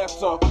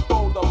Beretta,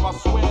 fold up my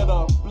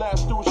sweater.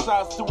 Blast through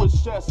shots to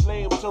his chest,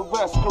 lay him to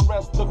rest.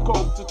 Caress the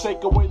coke to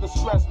take away the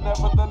stress.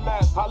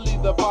 Nevertheless, I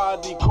leave the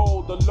body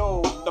cold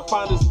alone to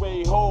find his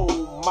way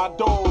home. My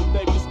dome,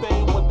 they be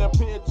staying with their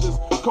pictures.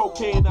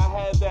 Cocaine, I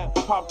had that.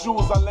 Pop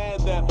jewels, I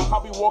land that.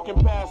 I'll be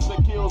walking past the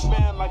kills,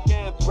 man, like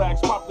anthrax.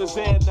 Pop the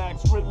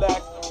Xanax,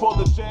 relax, pull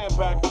the jam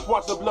back.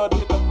 Watch the blood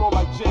hit the floor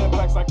like jam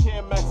packs. I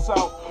can't max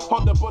out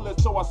on the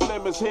bullets, so I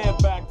slam his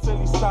head back till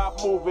he stop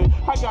moving.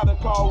 I gotta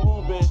call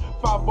Ruben.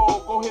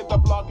 5-0, go hit the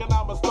block and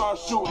I'ma start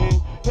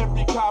shooting.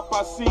 Every cop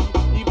I see,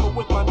 even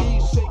with my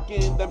knees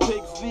shaking. Them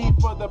pigs leave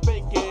for the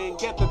bacon.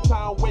 Get the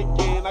town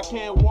waking. I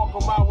can't walk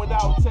around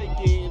without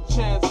taking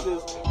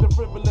chances. The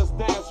frivolous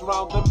dance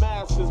around the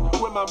masses.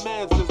 With my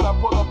mans is, I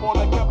pull up on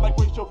the cup like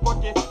raise your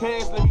fucking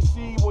hands. Let me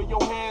see where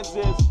your hands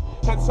is.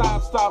 And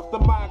time stops, the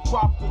mind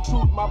crops the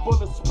truth. My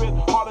bullets spit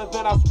harder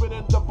than I spit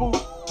in the boot.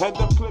 And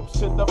them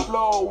clips in the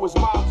flow. His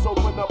mom's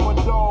open up a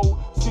door.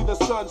 See the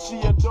sun, she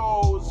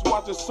adores.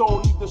 Watch his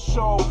soul leave the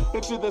show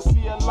into the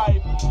sea of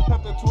life.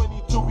 After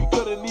 22, we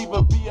couldn't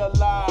even be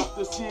alive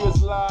to see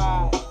his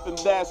life, and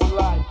that's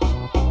life.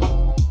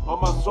 On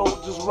my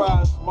soldiers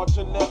rise,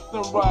 marching left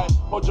and right.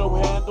 Hold your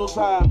handles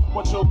high,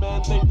 watch your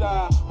man they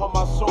die. On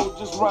my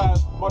soldiers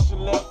rise, marching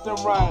left and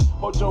right.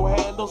 Hold your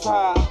handles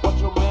high, watch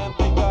your man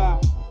they die.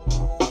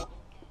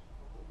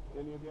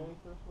 Any of you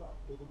first spot?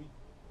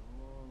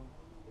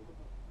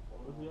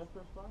 Was he at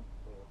first spot?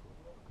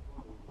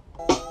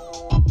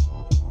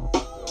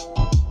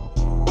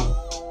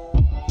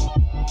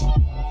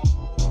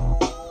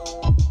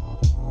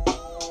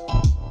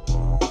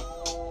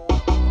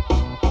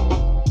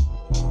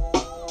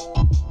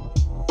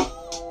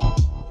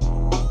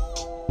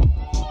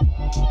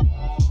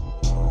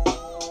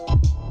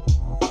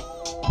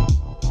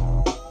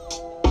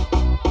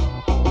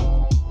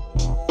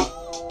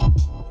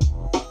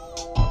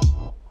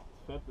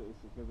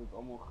 Ik heb het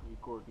allemaal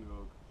gerecord nu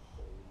ook.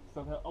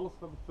 Alles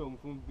staat op film,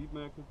 van het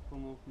beatmaker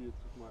van ons hier,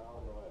 zeg maar.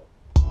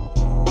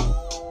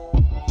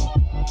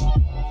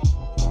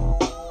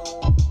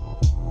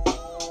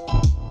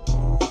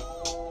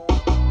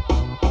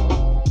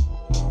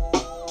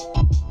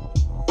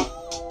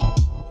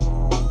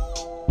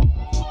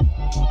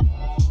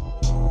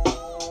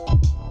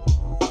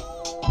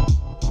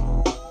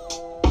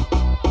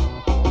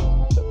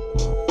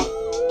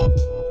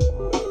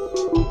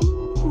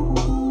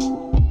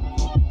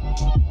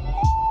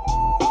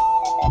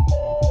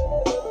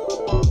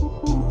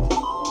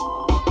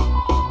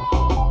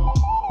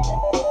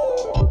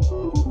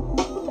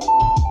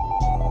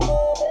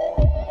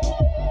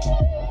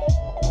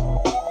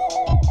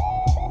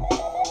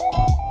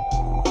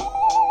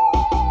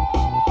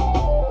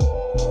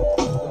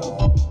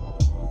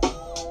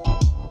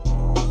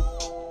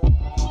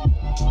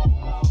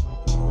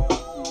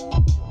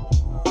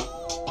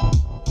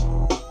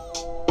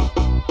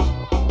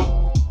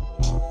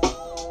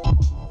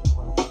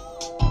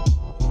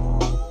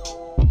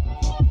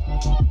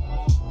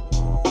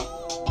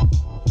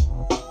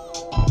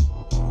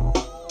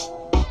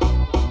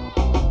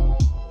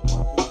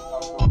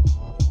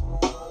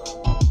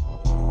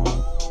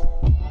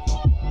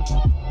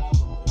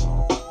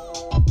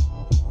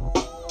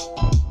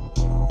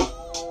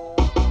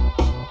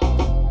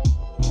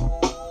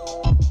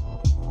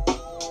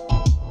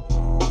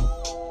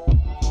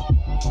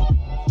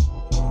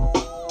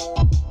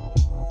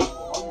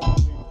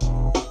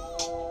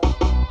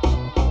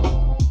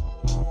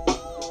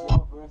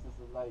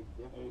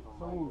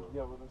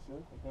 Ja, wat is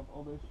het? Ik heb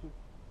al deze shit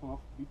vanaf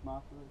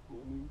beatmaker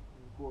tot nu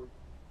gehoord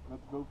met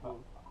GoPro.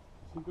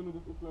 Misschien kunnen we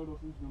dit uploaden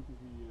als Instagram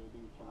TV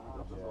dingetje.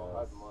 Dat is wel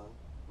hard, man.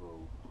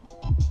 Bro.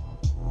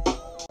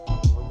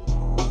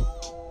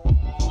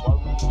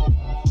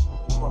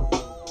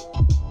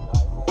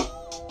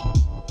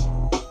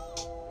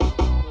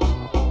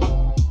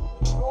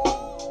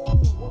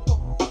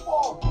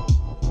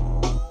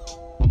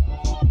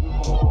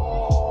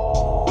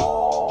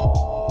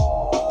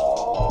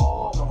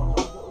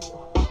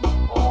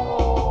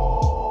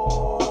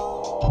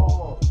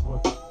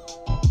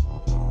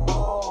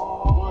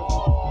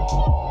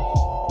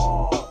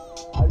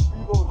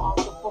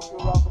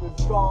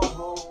 Gone,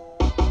 bro.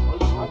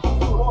 I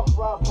just walk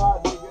right by,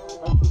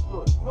 nigga.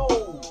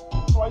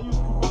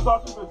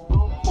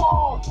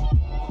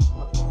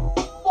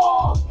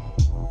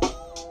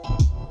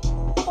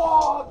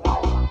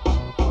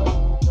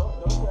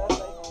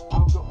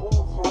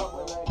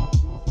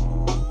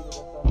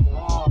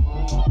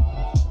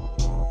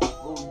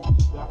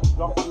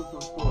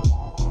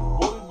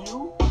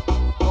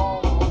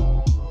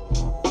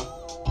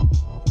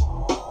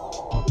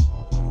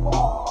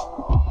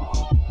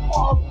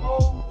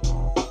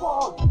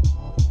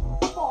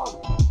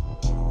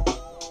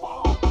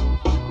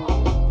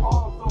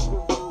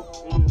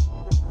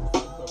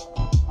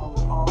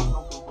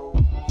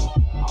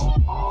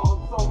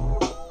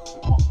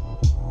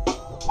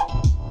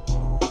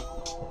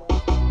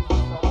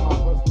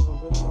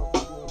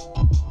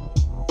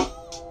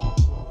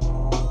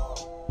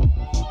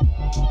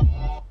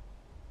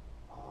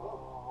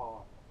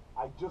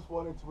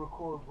 went to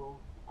record, bro.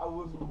 I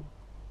was.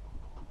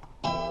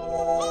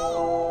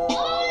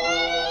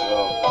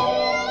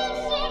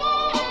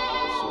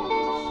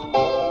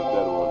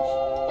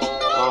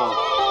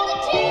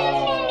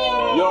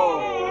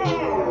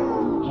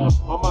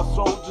 On my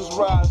soldiers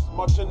rise,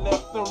 marching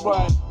left and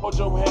right. Hold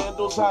your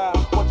handles high,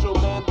 watch your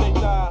man they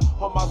die.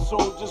 On my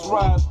soldiers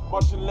rise,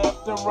 marching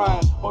left and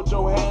right. Hold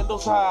your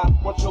handles high,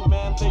 watch your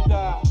man they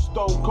die.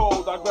 Stone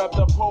cold, I grab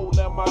the pole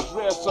and my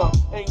dresser.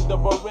 Aim the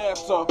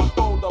beretta,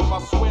 fold up my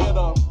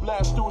sweater.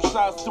 Blast 2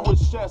 shots to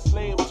his chest,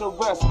 lay him to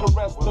rest.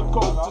 Caress the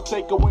coat to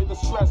take away the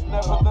stress.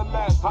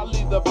 Nevertheless, I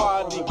leave the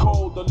body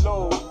cold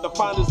alone to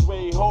find his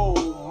way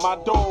home. My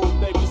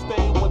dome, they be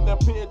staying with their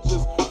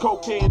pictures.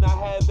 Cocaine, I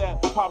had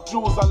that. Pop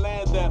jewels, I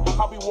land that.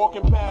 I be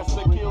walking past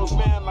the kills,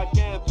 man, like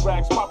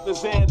anthrax. Pop the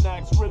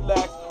Xanax,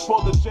 relax,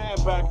 pull the jam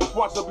back.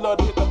 Watch the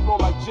blood hit the floor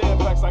like jam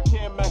packs. I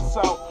can't max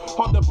out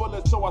on the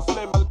bullets, so I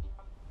slam my.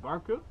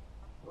 Barke?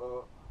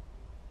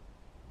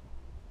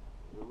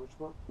 Which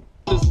one?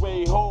 This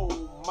way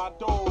home, my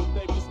dome,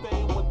 they be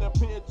staying with their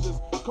pictures.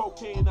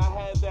 Cocaine, I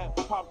had that.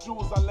 Pop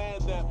jewels, I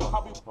land that.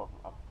 I be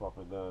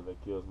popping down that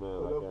kills,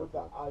 man. Like with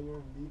the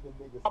iron leaving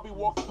niggas. I be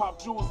walking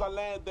pop jewels, I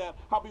land that.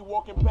 I be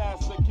walking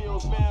past the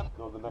kills, man.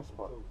 No, the next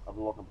part. I be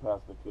walking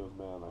past the kills,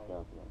 man, like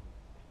that.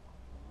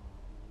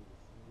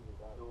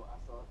 Yo, I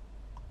saw,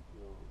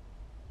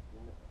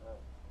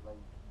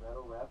 like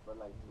battle rap, but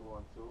like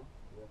 2-on-2.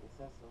 They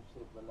said some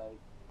shit, but like.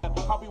 I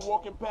be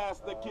walking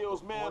past the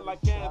kills, man,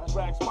 like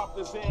anthrax. Pop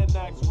the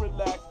Xanax,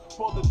 relax,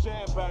 pull the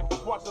jam back.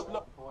 Watch the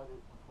blood. Before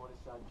the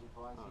shot,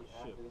 Givenchy,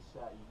 after the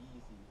shot,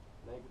 Yeezy.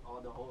 Like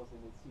all the holes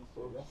in the t-shirt.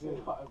 Oh, That's shit.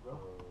 it hard, bro.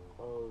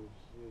 Oh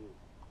shit.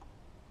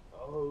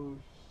 Oh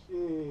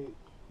shit.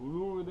 Hoe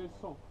noemen we deze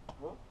song?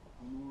 Hoe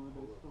noemen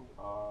we deze song?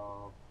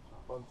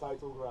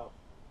 Untitled rap.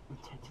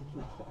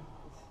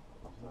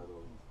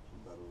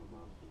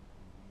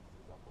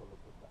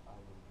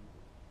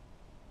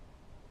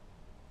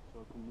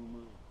 Zou ik hem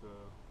noemen?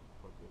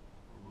 Fuck it.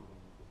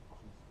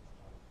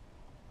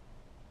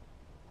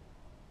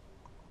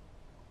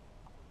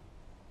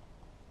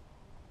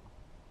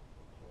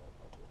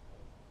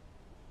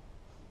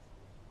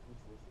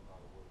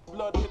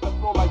 Blood hit the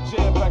floor like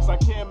jam packs. I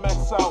can't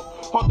max out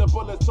on the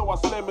bullets, so I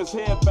slam his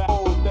head back.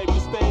 Oh, they be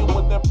staying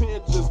with their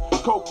pictures.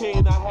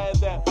 Cocaine, I had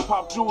that.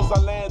 Pop jewels, I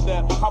land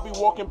that. I be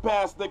walking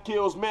past the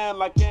kills, man,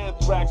 like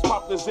anthrax.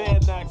 Pop the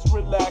Xanax,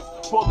 relax,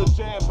 pull the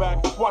jam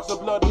back. Watch the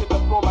blood hit the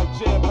floor like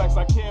jam packs.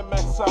 I can't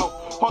max out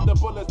on the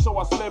bullets, so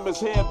I slam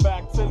his head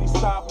back till he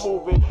stop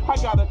moving. I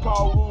gotta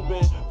call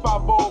Ruben.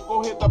 5-0,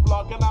 go hit the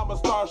block and I'ma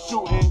start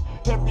shooting.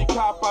 Every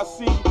cop I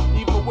see,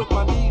 even with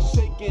my knees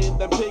shaking.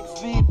 Them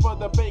pigs leave for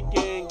the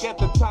bacon. Get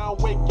the town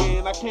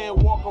waking. I can't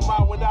walk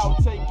around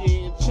without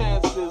taking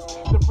chances.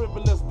 The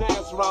frivolous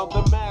dance around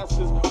the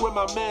masses. With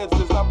my mans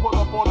is, I pull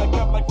up on the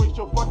cap like raise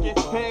your fucking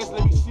hands.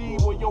 Let me see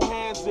where your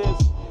hands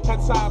is. And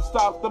time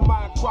stops, the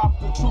mind crops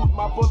the truth.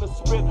 My bullets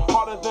spit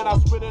harder than I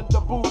spit in the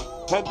boot.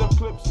 And them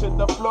clips in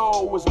the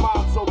flow. His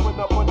mom's open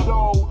up a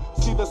door.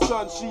 See the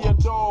sun, she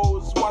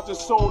adores. Watch his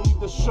soul leave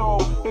the show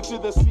into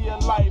the sea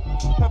of life.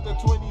 After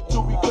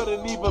 22, we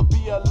couldn't even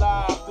be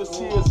alive to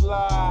see his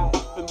life,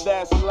 and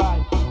that's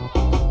life.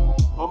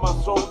 On my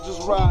soldiers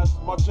rise,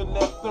 marching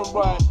left and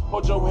right.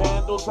 Hold your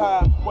handles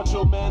high, watch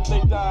your man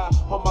they die.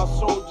 On my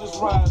soldiers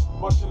rise,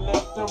 marching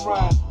left and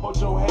right. Hold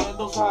your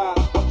handles high,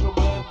 watch your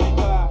man they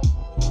die.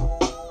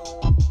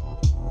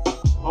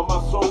 On my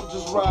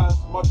soldiers rise,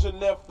 marching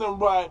left and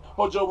right.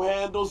 Hold your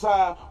handles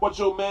high, watch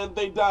your man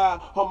they die.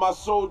 On my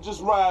soldiers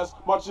rise,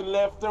 marching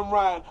left and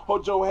right.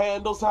 Hold your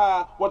handles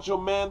high, watch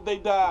your man they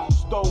die.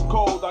 Stone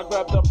cold, I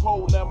grab the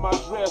pole and my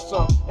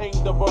dresser. Aim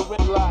the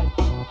beretta light.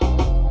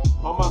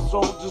 On my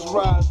soldiers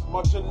rise,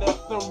 marching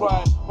left and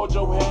right. Hold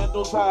your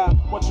handles high,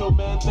 watch your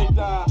man they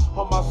die.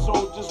 On my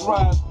soldiers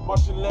rise,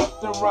 marching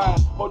left and right.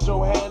 Hold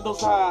your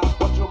handles high,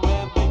 watch your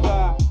man they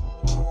die.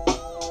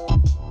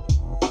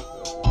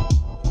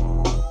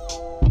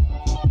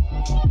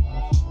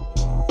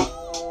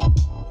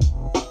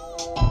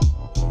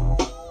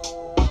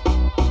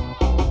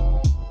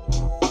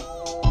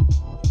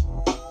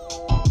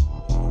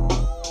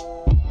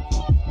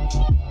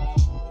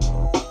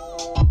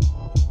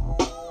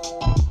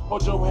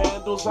 Hold your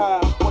handles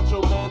high, watch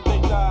your man they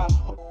die.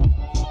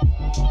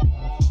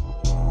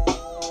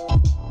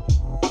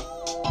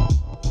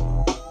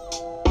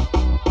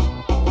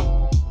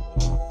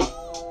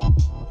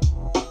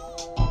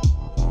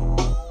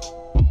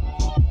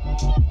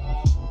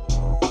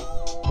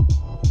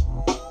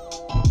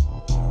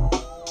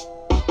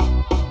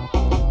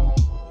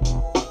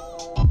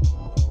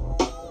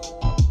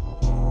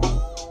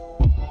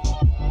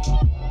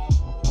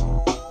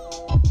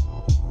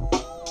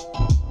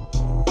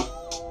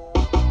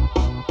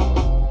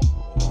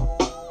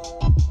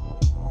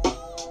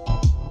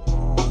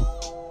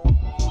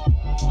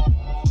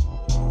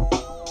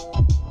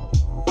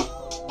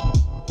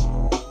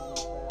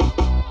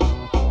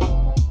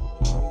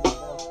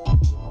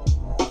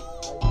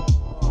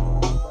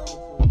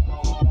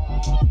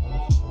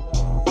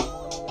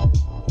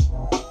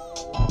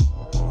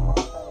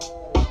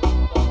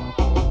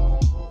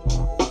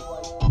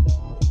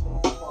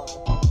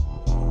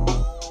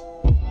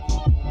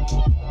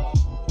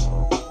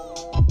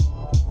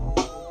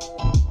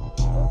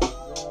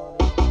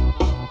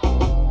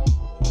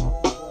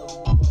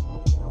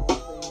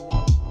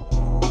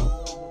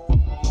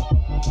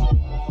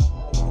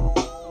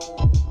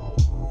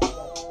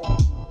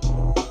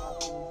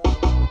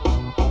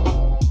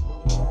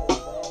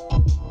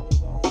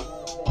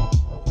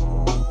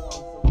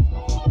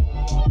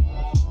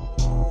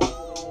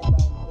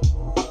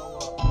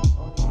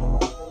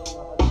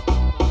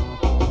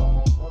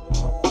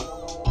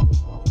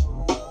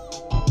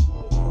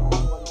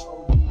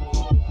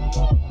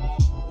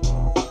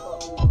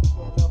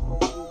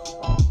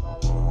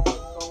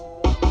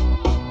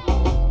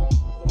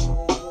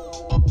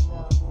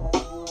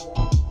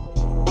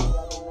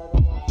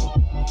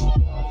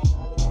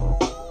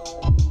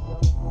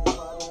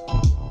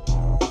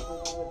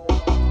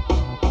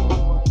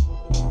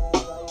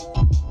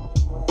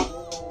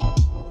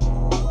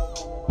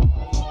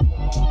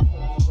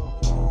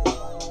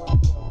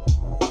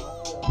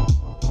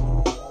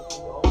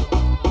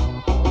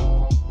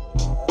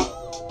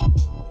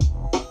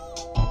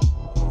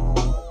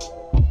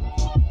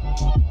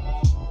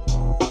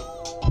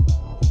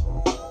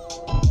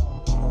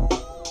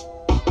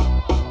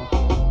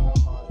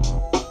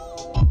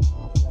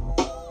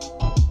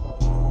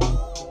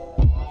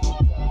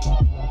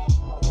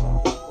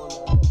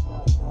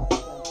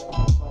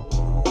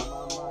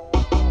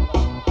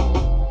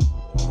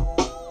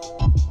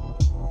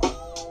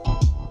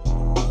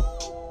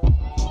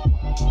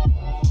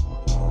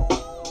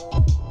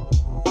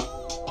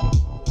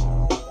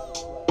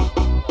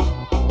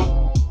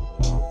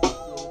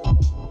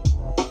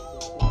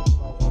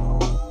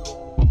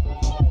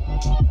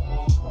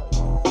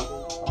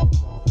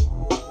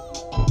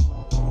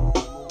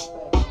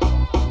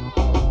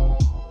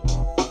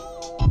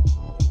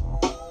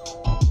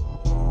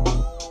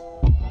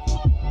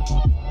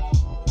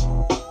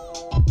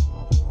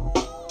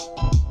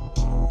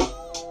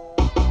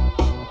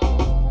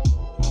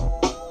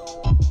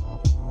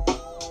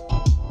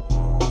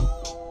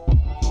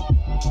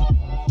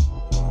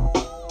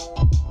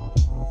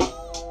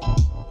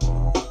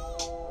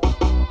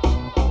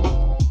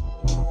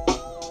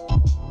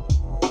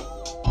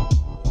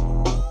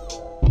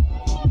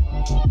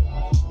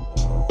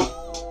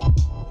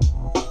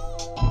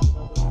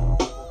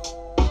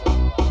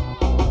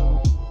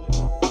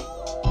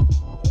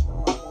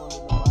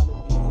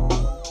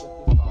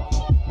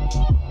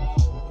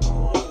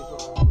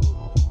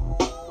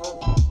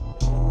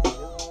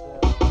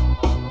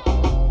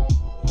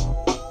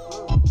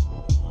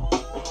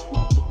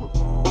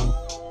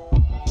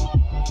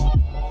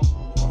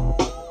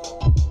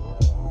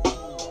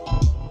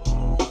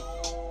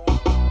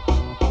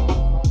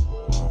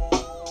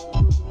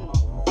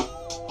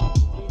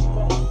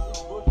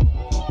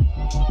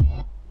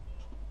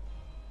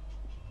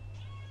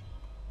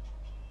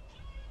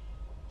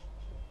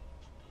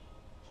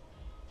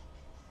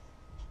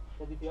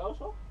 Zet die voor jou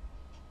zo?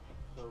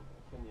 Zo, ik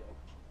vind die echt.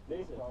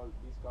 Deze?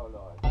 Die is koude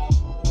hard.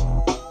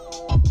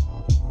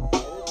 Ja,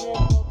 dit is meer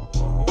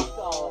wat nieuw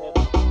staal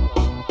hebben.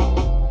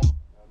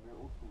 Ja, meer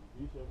oldschool.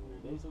 Die is even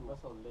meer Deze is ook oldschool.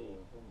 best wel leeg,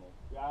 vind ik.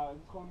 Ja, het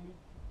is gewoon niet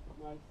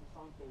nice. De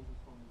soundcase is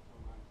gewoon niet zo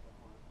nice, zeg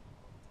maar.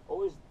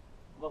 Oh,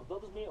 wacht,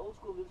 dat is meer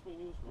oldschool, dit is meer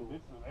new Ja, school.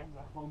 dit is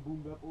echt gewoon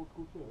boom bap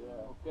oldschool shit. Ja.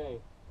 Oké,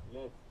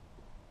 lit.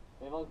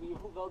 Nee, want je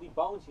voelt wel die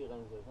bounce hier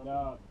en zo. snap je?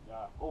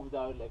 Ja,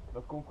 Overduidelijk.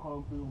 dat komt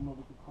gewoon puur omdat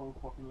ik het gewoon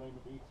fucking lame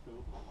heb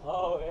ingespeeld.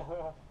 Oh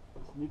ja.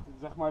 Het is niet,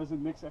 zeg maar, er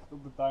zit niks echt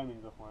op de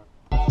timing, zeg maar.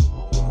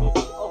 Meer een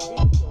beetje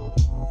afbeat of zo.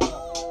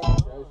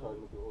 Juist hard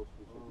met die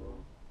oldschool shit,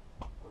 man.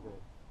 Oké.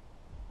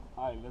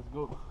 Hi, let's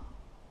go.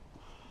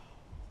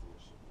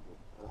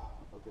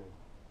 Okay.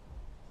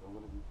 So I'm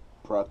gonna be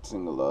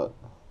practicing a lot.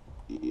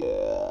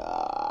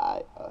 Yeah.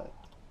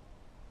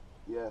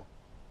 Yeah.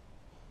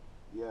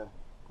 Yeah.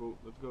 Cool,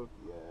 let's go.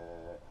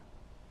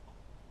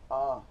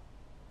 Yeah.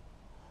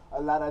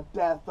 A lot of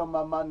death on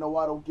my mind, no,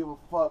 I don't give a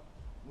fuck.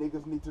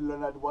 Niggas need to learn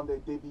that one day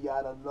they be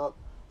out of luck.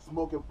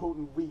 Smoking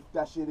potent reef,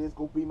 that shit is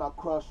gonna be my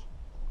crush.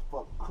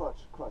 Fuck,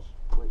 crush.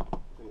 Wait,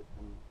 say it.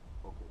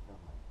 Okay, never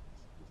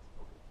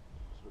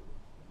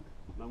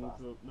mind.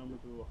 Okay. Nou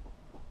moeten we wachten.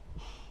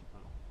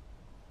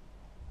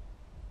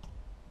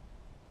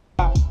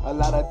 A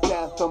lot of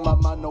death on my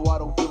mind, no, I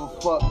don't give a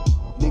fuck.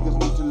 Niggas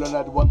need to learn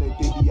that one day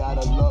they be out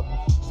of luck.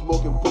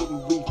 Smoking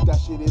potent reef, that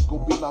shit is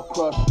gonna be my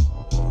crush.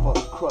 Fuck,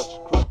 crush.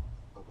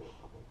 Okay,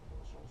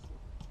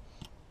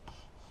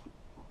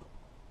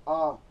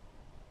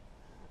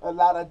 a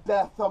lot of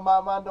death on my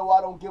mind, no,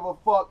 I don't give a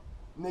fuck.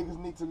 Niggas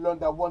need to learn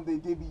that one day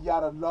they be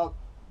out of luck.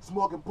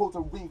 Smoking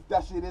potent reef,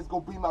 that shit is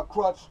gonna be my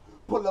crutch.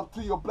 Pull up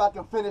to your block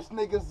and finish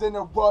niggas in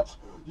a rush.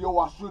 Yo,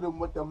 I shoot him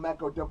with the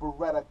Mac or the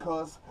Beretta,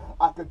 cuz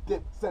I could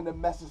dip, send a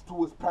message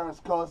to his parents,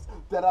 cuz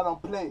that I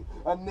don't play.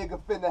 A nigga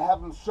finna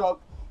have him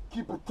shook.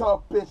 Keep it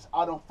tough, bitch,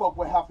 I don't fuck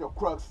with half your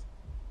crooks.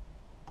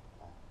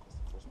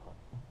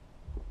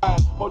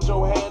 Hold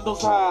your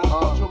handles high,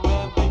 hold your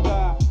man, they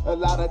die. A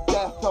lot of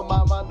death on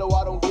my mind, no,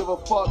 I don't give a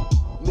fuck.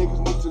 Niggas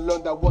need to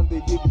learn that one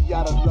day they be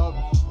out of luck.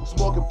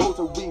 Smoking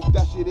potent reef,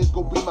 that shit is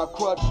gonna be my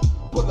crutch.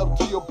 Pull up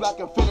to your block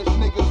and finish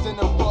niggas in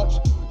a rush.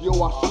 Yo,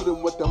 I shoot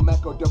him with the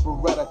Mac or the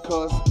Beretta,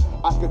 cuz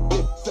I could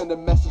dip, send a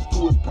message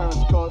to his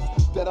parents, cuz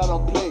that I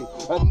don't play.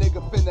 A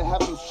nigga finna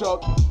have him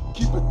shook.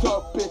 Keep it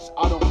tough, bitch,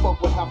 I don't fuck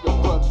with half your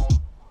crooks.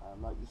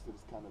 I'm not used to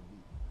this kind of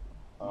beat.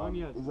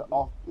 Is it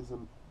off? Is it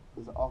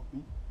off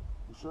beat?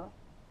 You sure?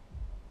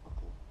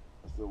 Okay,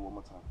 let's do it one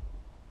more time.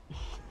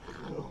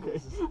 Okay.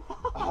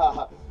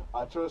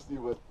 I trust you,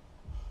 but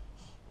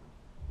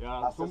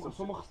Ja, I said some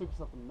sommige stukken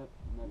staat er net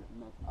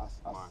I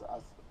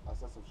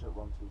said some shit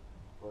wrong too.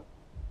 But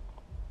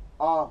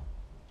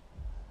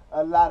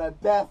a lot of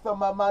death on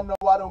my mind, no,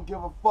 I don't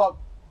give a fuck.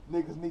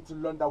 Niggas need to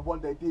learn that one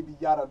day they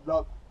be out of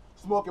luck.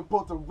 Smoking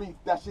potent reef,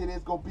 that shit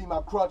is gonna be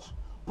my crutch.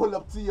 Pull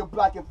up to your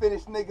block and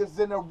finish niggas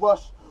in a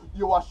rush.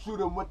 Yo, I shoot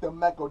him with the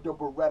Mac or the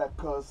Beretta,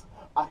 cuz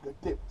I could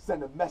dip,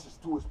 send a message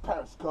to his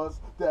parents, cuz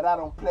that I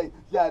don't play.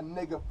 Yeah,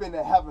 nigga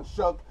finna have him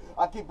shook.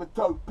 I keep it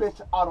tough,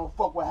 bitch, I don't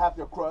fuck with half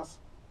your crust.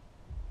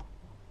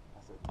 I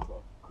said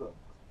crook.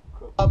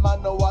 I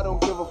know I don't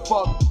give a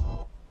fuck.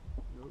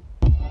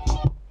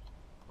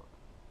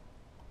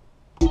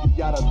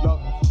 Be out of luck.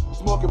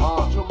 Smoking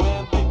Your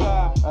man, they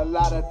die. a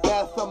lot of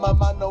death on my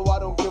mind, no, I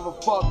don't give a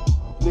fuck.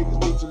 Niggas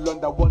need to learn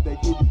that one day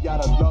they be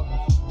out of luck.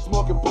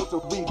 Smoking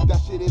potent reef, that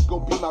shit is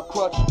gonna be my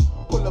crutch.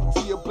 Pull up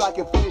to your block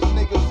and finish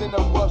niggas in a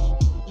rush.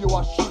 Yo,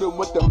 I shoot him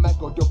with the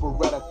Mac or the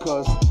Beretta,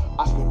 cuz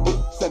I could dip,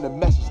 send a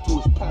message to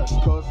his parents,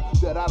 cuz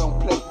that I don't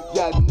play.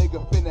 Yeah, nigga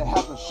finna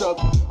have him shook.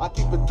 I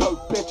keep it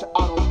tough, bitch,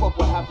 I don't fuck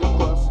with half your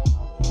crust.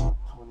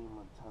 20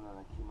 Montana,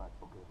 I keep my,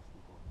 okay, let's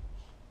keep going.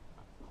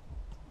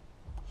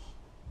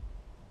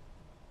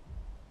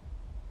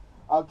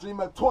 I'll dream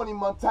of 20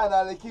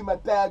 Montana, they keep my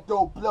dad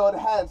though. Blood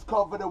hands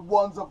covered in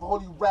ones of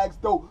holy rags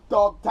though.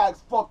 Dog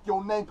tags, fuck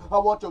your name, I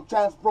want your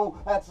chance, bro.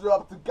 Answer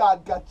up to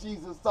God, got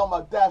Jesus on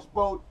my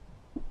dashboard.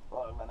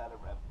 Oh, man, out of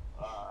rap.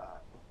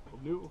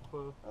 Opnieuw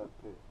of...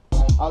 Okay.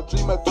 I'll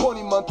dream of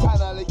 20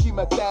 Montana, they keep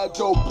my dad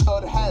though.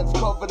 Blood hands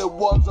covered in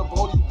ones of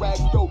holy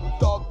rags though.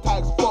 Dog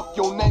tags, fuck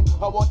your name,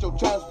 I want your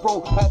chance,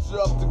 bro. Answer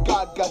up to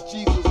God, got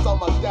Jesus on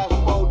my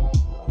dashboard.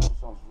 That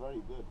sounds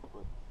very good,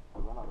 but I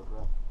run out of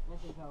breath.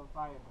 This is how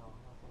fire though.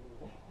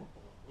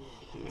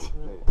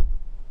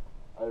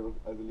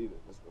 I delete it.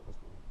 Let's go.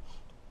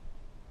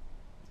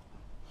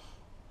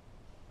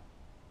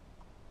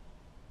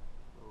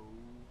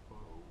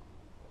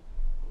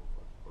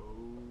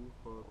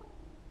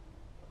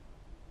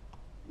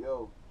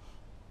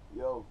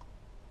 Yo.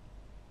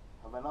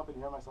 Have I not been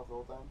hearing myself the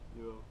whole time?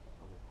 Yeah.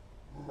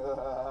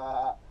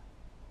 Okay.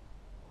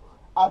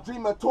 I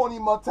dream of Tony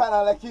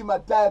Montana like he my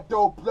dad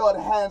though. Blood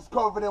hands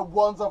covered in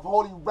ones of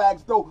holy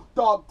rags though.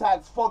 Dog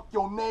tags, fuck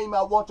your name,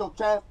 I want your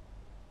chance.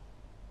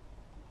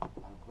 I'm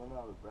running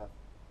out of breath.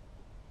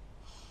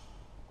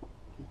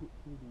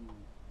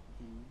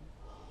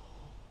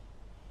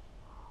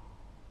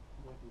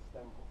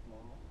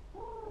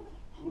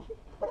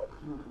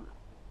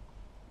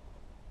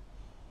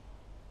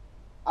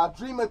 I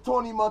dream of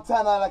Tony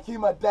Montana like he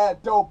my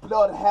dad, though.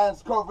 Blood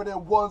hands covered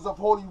in ones of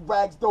holy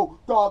rags, though.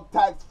 Dog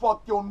tags,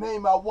 fuck your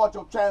name, I watch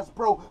your trans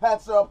bro.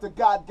 Answer up to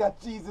God, got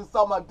Jesus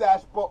on my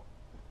dashboard.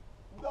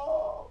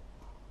 No.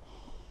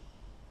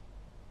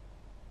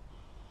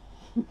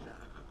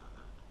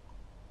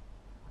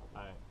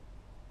 Alright.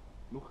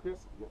 Nog een keer?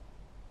 Ja.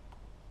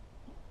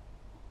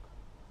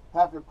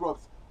 Half your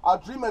crooks. I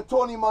dream of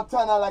Tony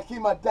Montana like he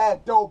my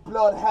dad, though.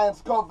 Blood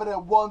hands covered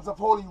in ones of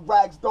holy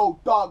rags, though.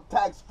 Dog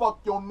tags,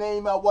 fuck your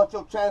name, I watch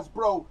your trans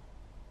bro.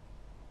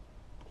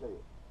 Play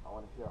it. I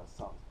wanna hear our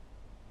songs.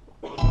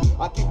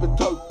 I keep it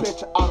tucked,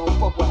 bitch, I don't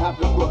fuck with half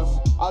your crooks.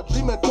 I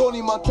dream of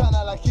Tony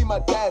Montana like he my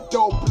dad,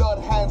 though. Blood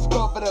hands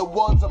covered in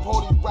ones of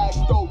holy rags,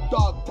 though.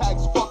 Dog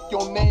tags, fuck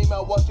your name, I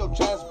watch your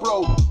trans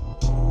bro.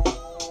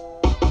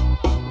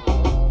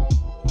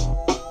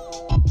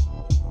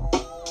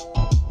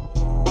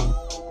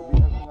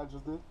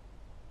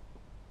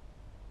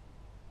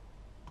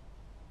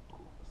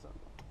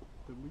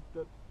 Delete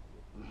that.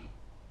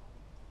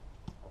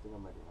 I think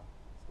I'm ready now.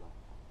 Let's go.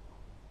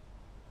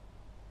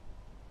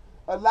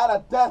 A lot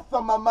of death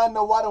on my mind,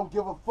 no, I don't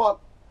give a fuck.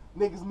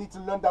 Niggas need to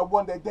learn that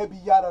one day they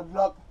be out of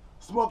luck.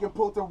 Smoking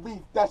potent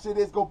reef, that shit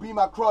is gon' be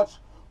my crutch.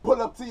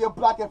 Pull up to your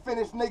block and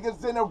finish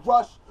niggas in a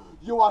rush.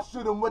 Yo, I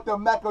shoot him with the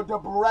Mac or the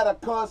Beretta,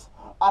 cuz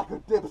I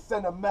could dip,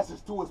 send a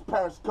message to his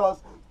parents,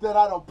 cuz that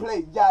I don't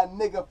play. Yeah,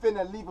 nigga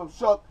finna leave him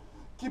shook.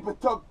 Keep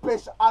it tucked,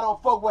 bitch, I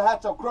don't fuck with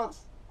hatch or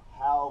crooks.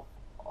 How?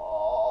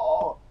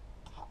 Oh.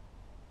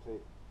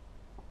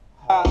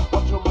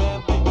 What your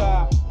man think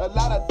I? A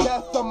lot of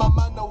death on my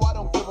mind, no, I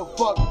don't give a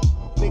fuck.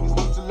 Niggas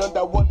need to learn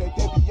that one day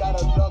they be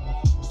out of luck.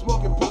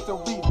 Smoking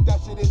potent reef,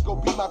 that shit is gon'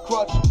 be my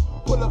crutch.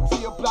 Pull up to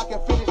your block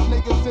and finish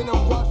niggas in a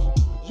rush.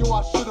 Yo,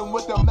 I shoot him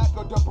with the Mac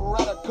or the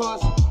Beretta,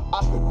 cuz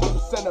I could dip,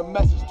 send a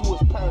message to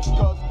his parents,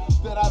 cuz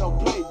that I don't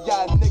play.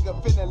 Yeah, nigga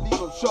finna leave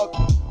him shook.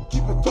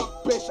 Keep it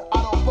tucked, bitch,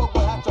 I don't fuck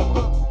with hatch or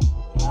crooks.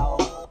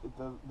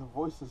 The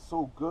voice is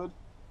so good,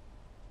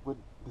 but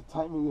the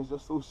timing is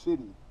just so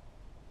shitty.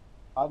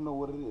 I don't know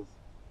what it is.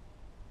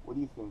 What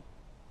do you think?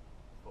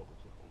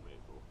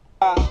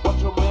 What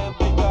your man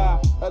think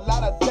I? A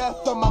lot of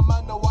death on my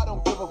mind, no, I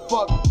don't give a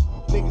fuck.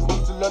 Niggas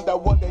need to learn that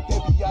one day they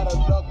be out of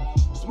luck.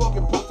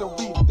 Smoking potent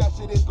reef, that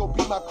shit is gon'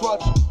 be my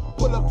crutch.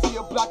 Pull up to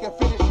your block and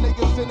finish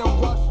niggas in a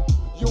rush.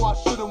 Yo, I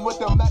shoot him with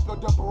the Mac or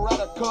the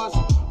Beretta, cuz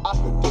I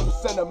could dip,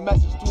 send a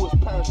message to his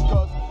parents,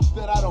 cuz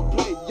that I don't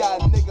play. Yeah,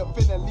 nigga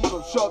finna leave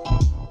him shook.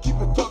 Keep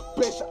it tucked,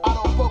 bitch, I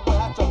don't fuck with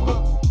hatch or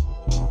crooks.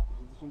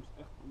 Het is soms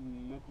echt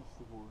net iets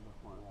te voor, zeg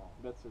maar.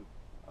 That's it.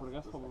 Voor de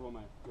rest valt het wel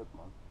mee. Good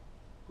man.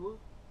 Goed.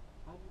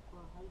 How you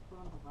put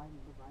on the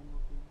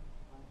vinyl thing?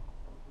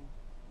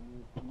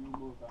 Nieuw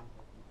mode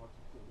aanzetten, die pakt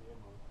zich CDM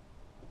mode.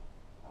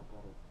 I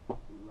got it. A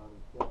lot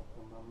of death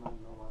on my mind,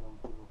 no, I don't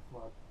give a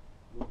fuck.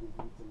 Niggas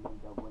need to learn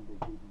that one day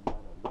they be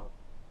out of luck.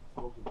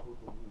 Smoking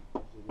potent weed,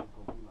 that shit is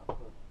gon' be my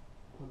crutch.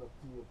 Pull up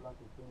to your block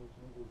and finish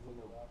niggas in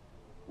a rush.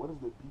 What is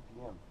the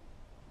BPM?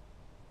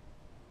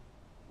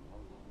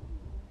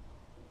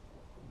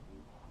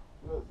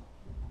 Good.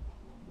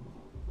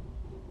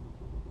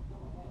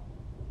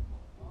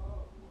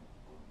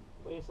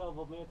 Probeer jezelf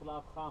wat meer te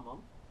laten gaan, man.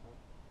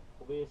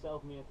 Probeer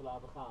jezelf meer te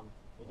laten gaan.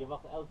 Want je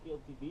wacht elke keer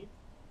op die beat,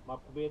 maar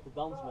probeer te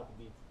dansen met de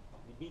beat.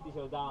 Die beat is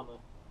jouw dame. Ik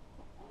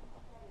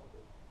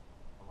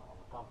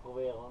kan het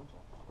proberen, man.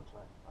 I'll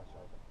try.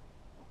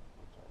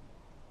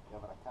 Yeah,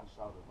 but I can't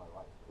shout at my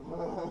wife.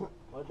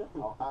 What the?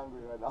 I'm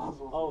angry right now. I'm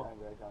supposed to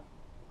be angry.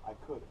 I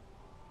could.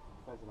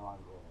 Depends on how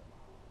angry I am.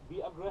 Be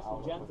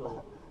aggressive,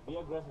 gentle. Be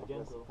aggressive,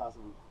 gentle.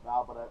 Possibly.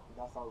 Nah, but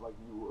that sounds like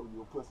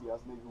you a pussy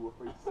ass nigga who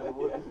afraid to say a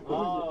word.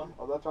 Oh.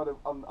 I'm not trying to.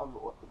 I'm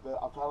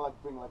trying to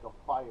like bring like a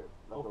fire,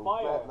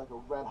 like like a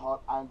red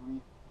hot,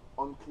 angry,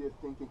 unclear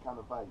thinking kind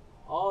of vibe.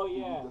 Oh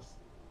yeah. Just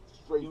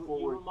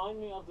straightforward. You remind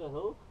me of the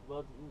Hulk,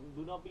 but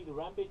do not be the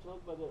Rampage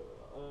Hulk, but the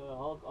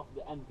Hulk of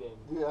the Endgame.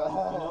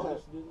 Yeah. You know,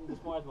 the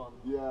smart one.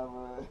 Yeah,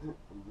 man.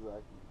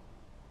 Exactly.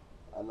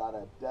 A lot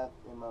of death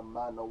in my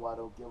mind, no, I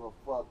don't give a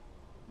fuck.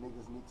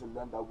 Niggas need to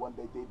learn that one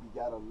day they be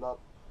out of luck.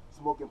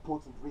 Smoking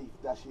potent reef,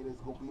 that shit is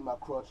gon' be my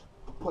crutch.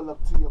 Pull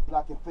up to your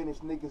block and finish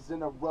niggas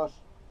in a rush.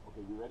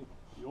 Okay, you ready?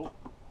 Jo.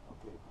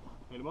 Okay.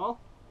 Helemaal?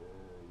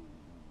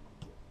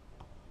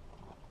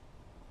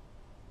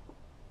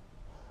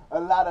 A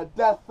lot of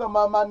death on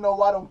my mind,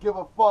 no, I don't give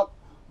a fuck.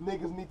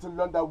 Niggas need to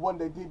learn that one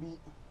day they be.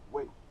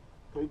 Wait,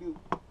 can you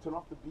turn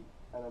off the beat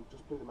and then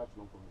just play the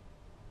metronome for me?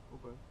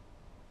 Okay.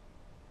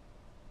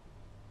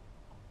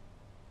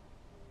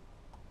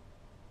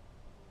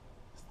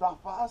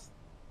 Stop fast?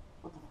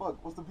 What the fuck?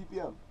 What's the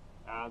BPM?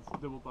 Ja, het is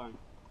dubbel time.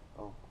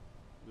 Oh.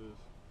 Dus,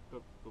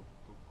 top.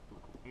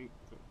 1,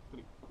 2,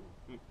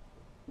 3.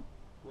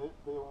 Nee,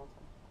 play one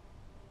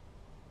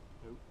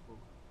time. Oh.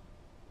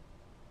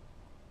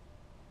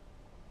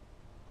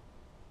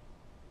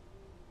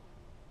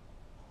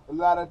 A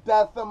lot of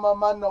death on my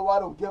mind, no, I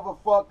don't give a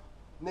fuck.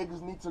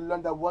 Niggas need to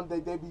learn that one day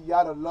they be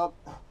out of luck.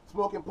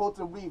 Smoking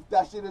potent reef,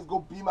 that shit is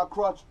gon' be my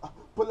crutch.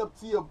 Pull up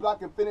to your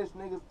block and finish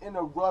niggas in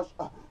a rush.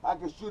 I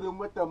can shoot him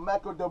with the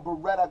Mac or the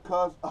Beretta,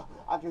 cuz.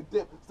 I can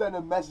dip, send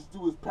a message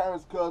to his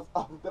parents, cuz.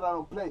 That I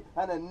don't play,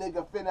 and a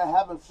nigga finna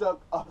have him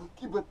shook.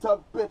 Keep it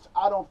tucked, bitch.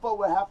 I don't fuck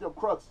with half your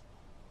crooks.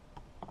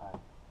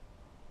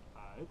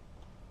 Alright.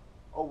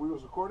 Oh, we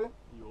was recording?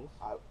 Jos.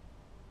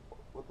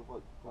 What the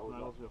fuck? Volgens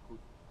mij was het weer goed.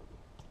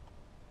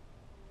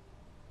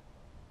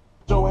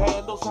 Your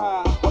handles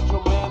high, what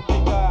your man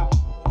think I?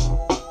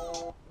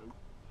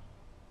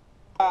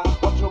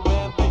 What your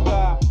man think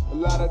I? A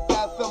lot of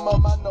gas on my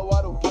mind, no,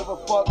 I don't give a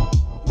fuck.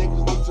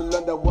 Niggas need to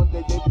learn that one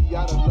day they be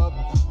out of luck.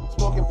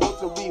 Smoking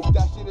potes and reef,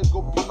 that shit is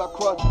gon' be my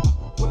crutch.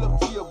 Pull up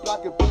to your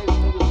block and finish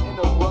niggas in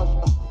a rush.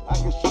 I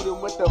can shoot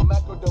him with the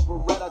Mac or the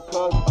Beretta,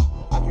 cuz.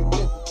 I can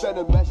dip, send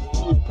a message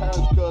to his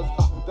parents, cuz.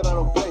 That I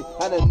don't play,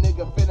 and a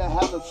nigga finna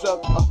have him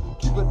shook.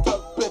 Keep it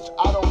tucked, bitch,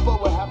 I don't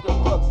fuck with half your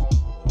crooks.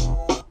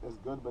 It's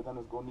good, but then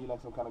it's gonna need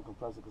like some kind of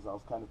compressor, cause I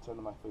was kind of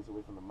turning my face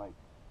away from the mic.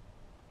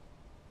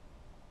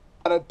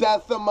 Got a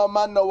death on my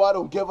mind, no, I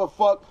don't give a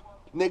fuck.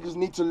 Niggas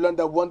need to learn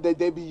that one day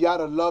they be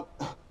out of luck.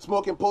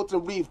 Smoking potes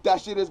and reef,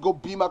 that shit is gon'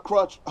 be my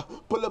crutch.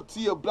 Pull up to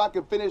your block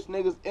and finish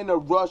niggas in a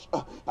rush.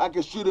 I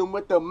can shoot him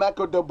with the Mac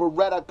or the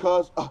Beretta,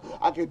 cuz.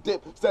 I can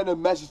dip, send a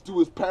message to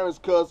his parents,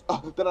 cuz.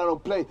 That I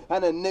don't play,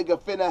 and a nigga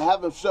finna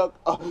have him shook.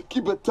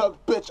 Keep it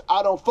tucked, bitch,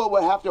 I don't fuck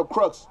with half your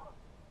crooks.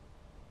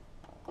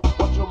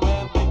 What your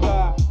man think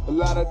I? A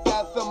lot of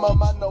death on my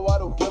mind, no, I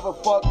don't give a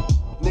fuck.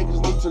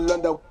 Niggas need to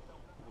learn that.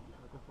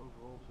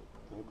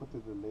 Can you put the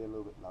delay a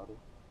little bit louder?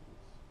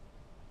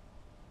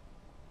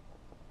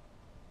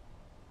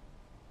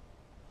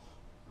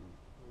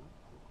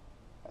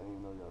 I didn't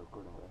even know you were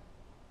recording,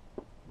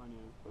 right?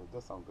 But it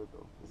does sound good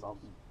though. It's on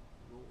beat.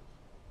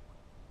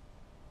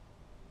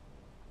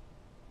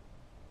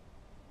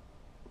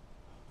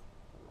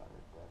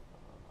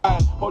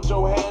 Hold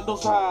your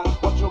handles high,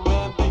 what your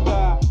man think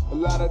I? A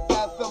lot of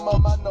death on my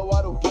mind, no,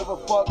 I don't give a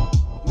fuck.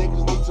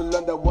 Niggas need to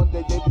learn that one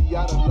day they be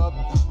out of luck.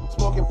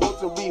 Smoking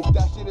potes and reef,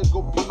 that shit is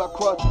gon' be my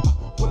crutch.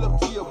 Pull up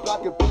to your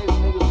block and finish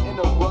niggas in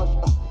a rush.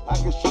 I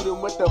can shoot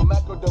him with the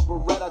Mac or the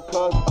Beretta,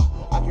 cuz.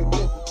 I can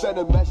dip, send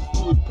a message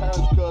to his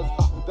parents, cuz.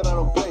 That I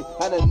don't play,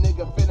 and a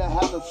nigga finna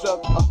have him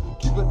shook.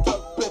 Keep it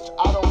tucked, bitch,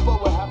 I don't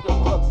fuck with half your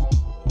crooks.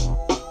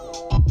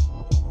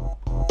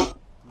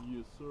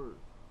 Yes, sir.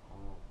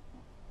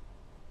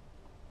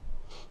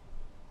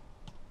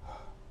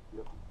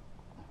 Yep.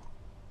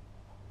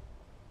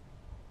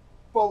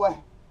 Forward.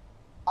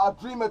 I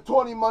dream of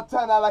Tony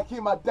Montana like he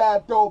my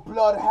dad though.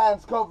 Blood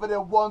hands covered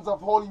in ones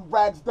of holy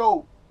rags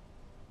though.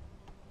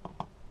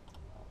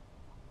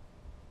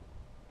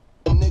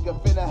 A nigga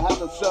finna have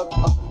him shook.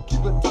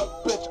 Keep it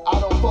tucked, bitch, I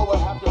don't fuck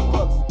with half your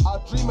crooks. I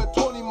dream of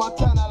Tony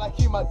Montana like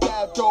he my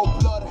dad though.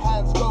 Blood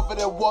hands covered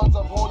in ones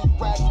of holy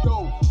rags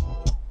though.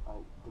 I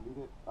delete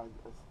it. The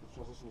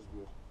transition is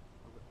weird.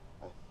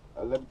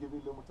 Okay. Let me give you a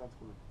little more time to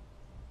come in.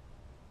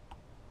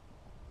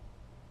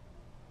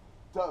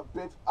 Tuck,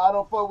 bitch, I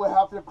don't fuck with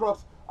half your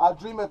crooks. I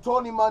dream of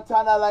Tony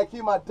Montana like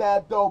he my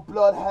dad though.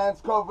 Blood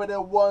hands covered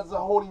in ones of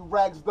holy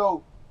rags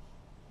though.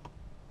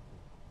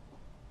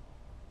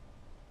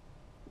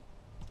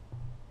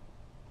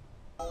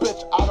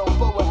 Bitch, I don't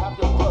fuck with half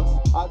your crooks.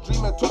 I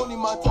dream of Tony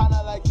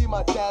Montana like he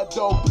my dad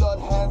though. Blood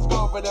hands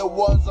covered in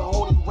ones of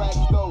holy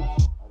rags though.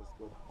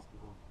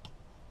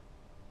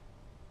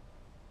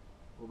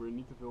 Probeer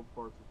niet te veel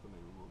parts op te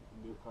nemen, want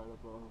nu ga je dat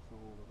wel heel snel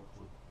horen. Dat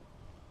goed.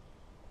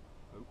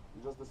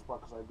 Just this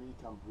part, cause I really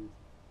can't breathe.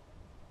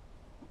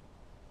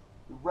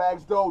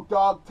 Rags though,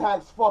 dog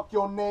tags, fuck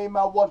your name,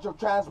 I want your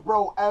trans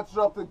bro.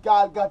 Answer up to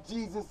God, got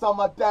Jesus on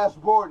my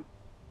dashboard.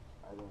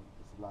 I don't,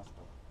 this is the last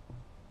part.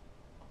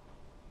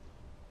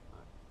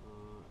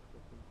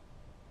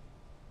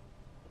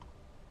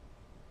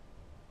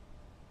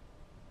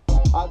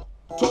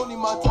 Tony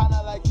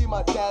Montana like he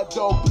my dad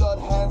though. Blood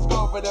hands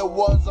covered in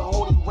ones of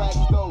holy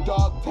rags though.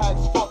 Dog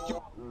tags, fuck you.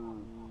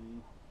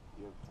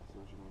 Yep, I see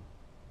what you mean.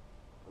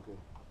 Okay.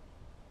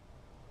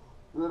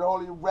 With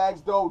holy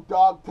rags though,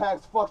 dog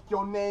tags, fuck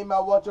your name, I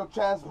want your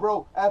chance,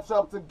 bro. Answer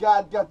up to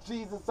God, got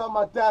Jesus on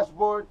my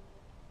dashboard.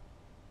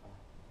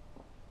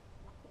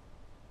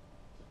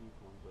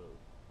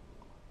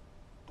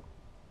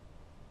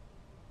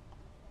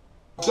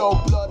 Though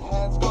blood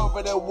hands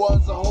covered in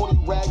ones of holy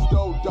rags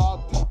though,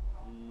 dog tags.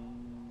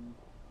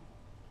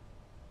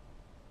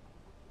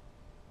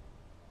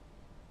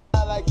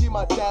 Like he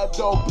my dad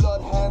though,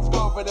 blood hands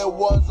covered in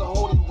ones of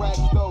holy rags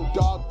though.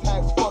 Dog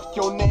tags, fuck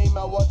your name,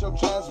 I want your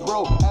chance,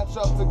 bro. Answer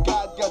up to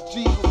God, got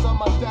Jesus on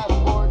my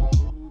dashboard.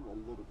 Fade it a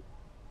little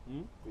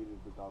bit. Fade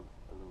it down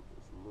a little bit.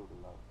 It's a little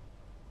bit loud.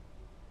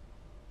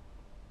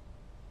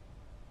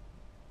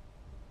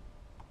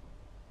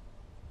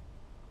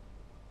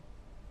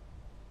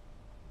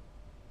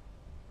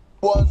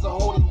 Ones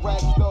of holy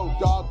rags though,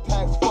 dog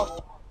tags, fuck.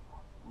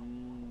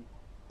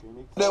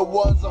 There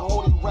was a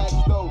holy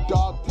rags though,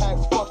 dog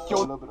tags, fuck your.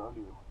 A little bit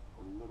earlier.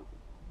 A little bit.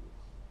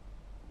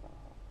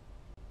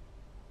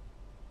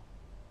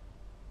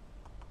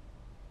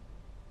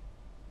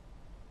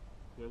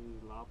 Ja, die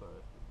is later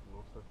echt.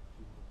 Nog steeds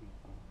precies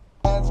op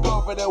die. Hands go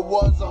covered in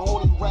ones and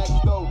holy racks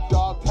though.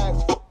 Dog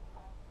tags.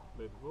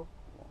 Beatheaven.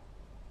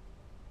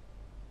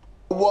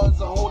 Ones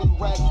and holy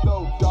racks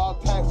though.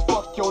 Dog tags.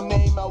 Fuck your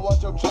name. I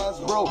want your chance,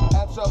 bro.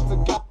 Answer up to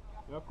God.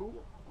 Ja, cool.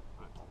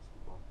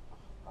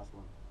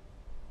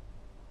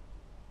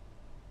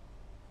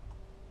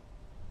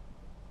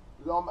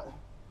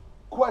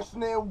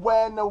 Questioning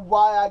when and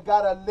why I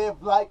gotta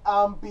live like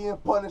I'm being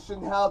punished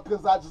in hell,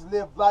 cause I just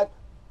live life.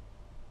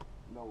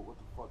 No, what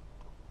the fuck?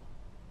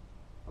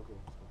 Okay,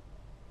 let's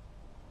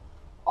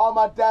go. On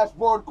my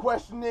dashboard,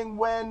 questioning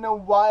when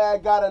and why I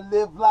gotta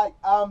live like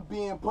I'm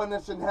being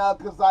punished in hell,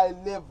 cause I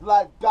live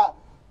life. Got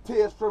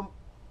tears from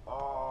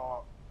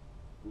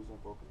losing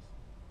focus.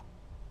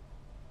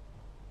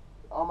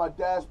 On my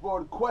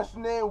dashboard,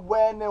 questioning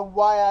when and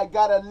why I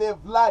gotta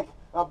live like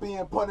I'm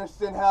being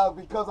punished in hell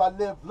because I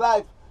live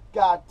life.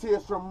 Got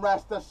tears from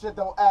rats, that shit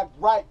don't act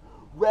right.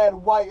 Red,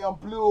 white, and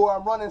blue,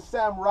 I'm running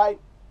Sam right.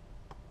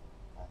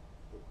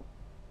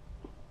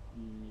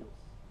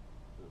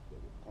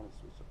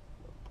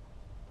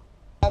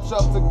 That's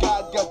up to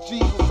God, got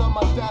Jesus on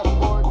my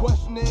dashboard.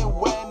 Questioning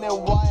when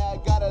and why I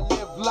gotta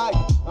live life.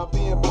 I'm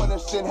being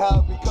punished in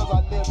hell because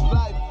I live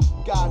life.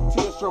 Got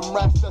tears from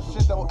rats, that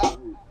shit don't act.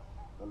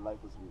 The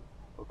life is weird.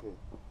 Okay.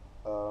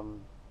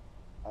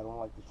 I don't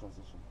like the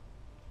transition.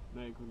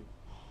 Nee, ik ook niet.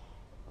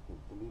 Okay,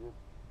 delete it.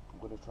 I'm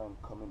gonna try and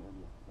come in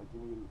earlier. Like,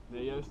 give me.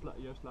 Nee, juist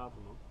later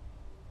man.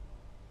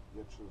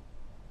 Yeah, true.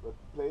 But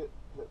play it.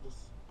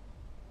 Just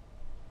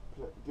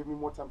give me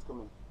more time to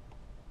come in.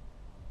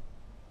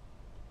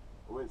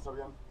 Oh, wait, start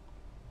again.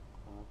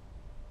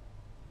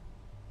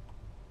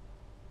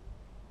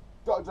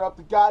 Doctor up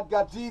to God,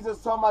 got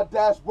Jesus on my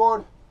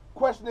dashboard.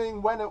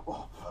 Questioning when it.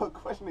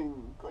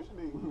 Questioning.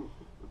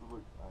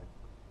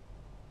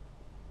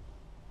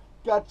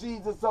 Got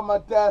Jesus on my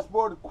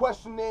dashboard.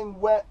 Questioning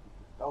when.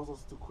 That was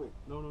also too quick.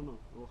 No, dat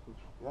was goed.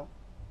 Yeah?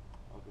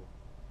 Okay.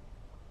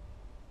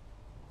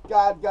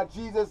 God got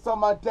Jesus on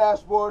my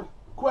dashboard.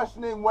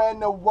 Questioning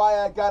when and why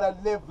I gotta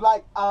live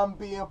like I'm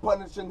being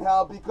punished in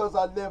hell because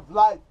I live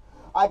life.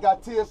 I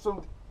got tears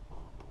from.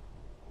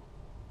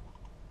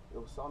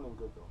 It was sounding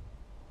good though.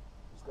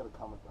 Just gotta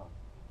calm it down.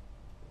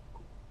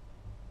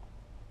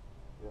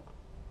 Yeah.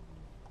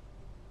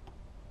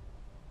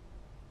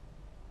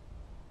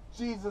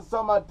 Jesus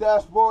on my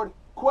dashboard.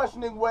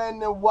 Questioning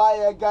when and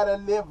why I gotta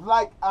live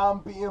like I'm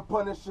being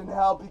punished in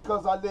hell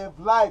because I live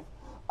life.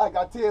 I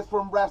got tears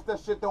from rats, that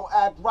shit don't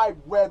act right.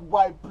 Red,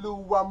 white,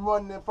 blue, I'm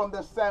running from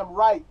the Sam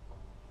right.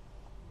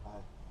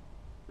 Alright,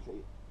 play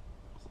it.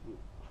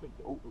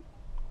 Oh.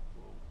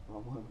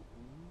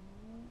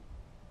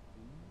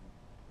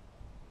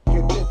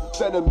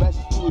 Send a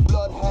message to his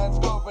blood hands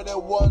covered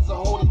in ones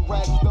and holy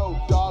racks though.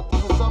 Dog,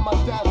 Jesus on my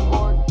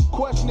dashboard.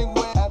 Questioning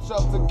when, answer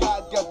up to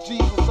God, got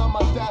Jesus on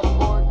my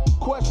dashboard.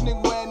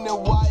 Questioning when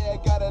and why I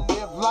gotta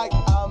live like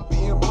I'm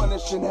being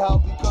punished in hell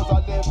because I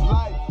live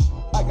life.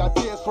 I got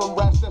tears from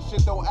rats, that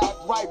shit don't act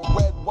right.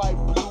 Red, white,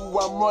 blue,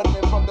 I'm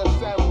running from the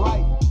Sam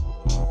right.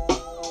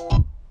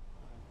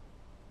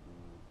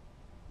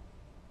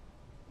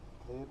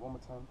 Play it one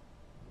more time.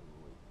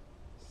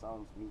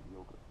 Sounds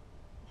mediocre.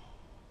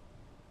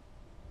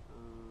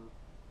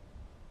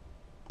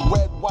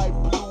 Red, white,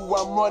 blue,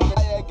 I'm running.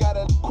 I got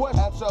a question.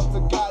 Answer up to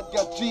God,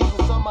 got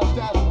Jesus on my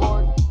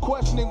dashboard.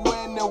 Questioning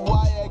when and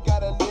why I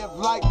gotta live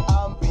like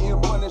I'm being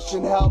punished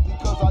in hell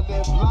because I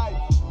live life.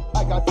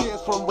 I got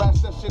tears from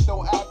rats, that shit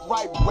don't act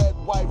right. Red,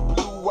 white,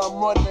 blue, I'm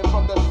running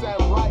from the Sam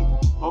right.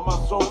 On my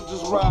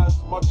soldiers rise,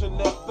 marching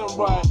left and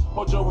right.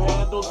 Hold your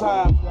handles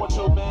high, watch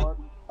your man.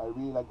 I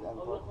really like the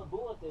end part.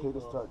 Play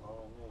the start.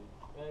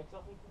 Ja, ik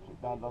zag niet.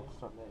 Not the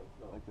start.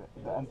 Like that.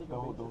 The end,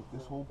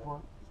 this whole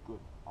part is good.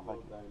 I like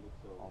it.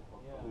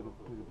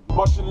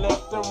 Marching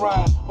left and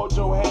right, hold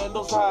your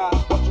handles high,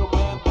 watch your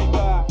man they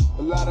die.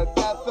 A lot of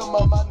death in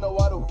my mind, no,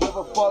 I don't give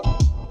a fuck.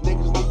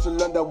 Niggas need to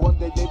learn that one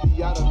day they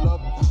be out of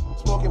luck.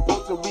 Smoking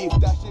boats and reef,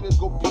 that shit is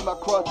gon' be my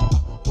crutch.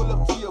 Pull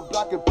up to your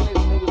block and finish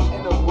niggas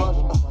in a rush.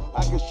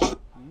 I can shoot.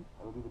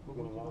 I'll do the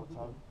beginning one more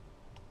time,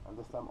 and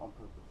this time on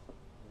purpose.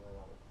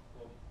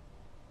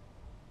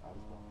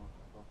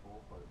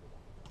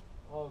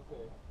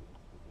 Okay.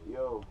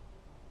 Yo.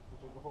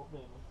 Moet ik nog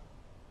opnemen?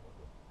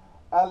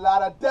 A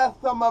lot of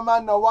death on my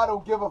mind, no, I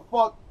don't give a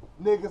fuck.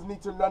 Niggas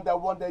need to learn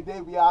that one day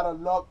they be out of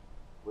luck.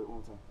 Wait, one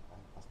more time.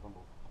 I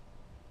stumbled.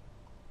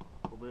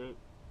 Probeer het.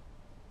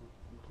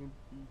 Begint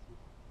iets.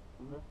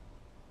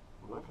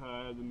 Ik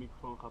ga de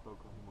microfoon gaat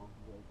ook helemaal.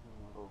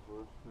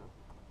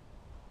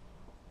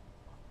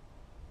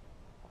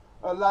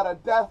 A lot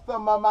of death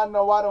on my mind,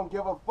 no, I don't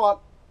give a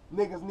fuck.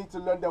 Niggas need to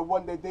learn that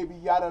one day they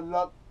be out of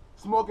luck.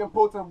 Smoking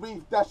potent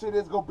reef, that shit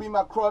is gon' be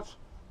my crutch.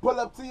 Pull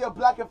up to your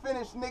block and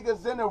finish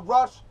niggas in a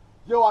rush.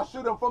 Yo, I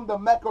shoot him from the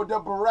Mecca or the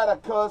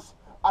Beretta, cuz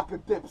I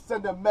could dip,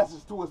 send a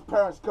message to his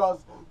parents,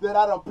 cuz that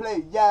I don't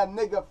play. Yeah,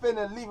 nigga,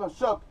 finna leave him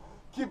shook.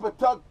 Keep it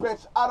tucked,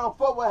 bitch. I don't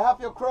fuck with half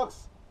your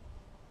crooks.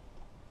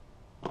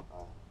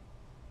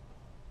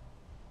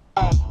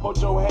 Hold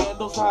your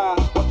handles high,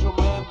 watch your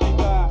man they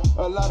die.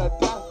 A lot of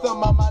death on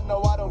my mind,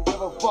 no, I don't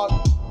give a fuck.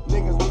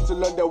 Niggas need to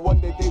learn that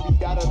one day they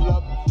be out of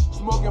luck.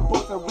 Smoking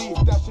potent reef,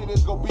 that shit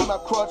is gon' be my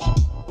crutch.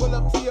 Pull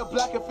up to your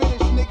block and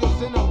finish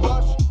niggas in a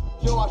rush.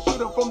 Yo, I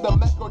shoot him from the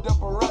Mac or the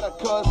Beretta,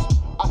 cuz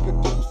I could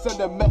send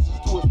a message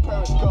to his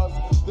parents, cuz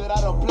that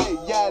I don't play.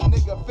 Yeah,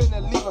 nigga finna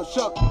leave him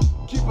shook.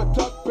 Keep it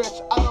tucked, bitch,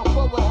 I don't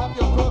fuck with half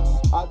your crooks.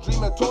 I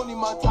dream of Tony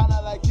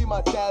Montana like he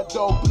my dad,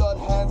 though. Blood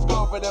hands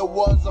covered in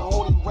ones and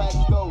holy rags,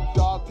 though.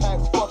 Dog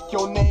tags, fuck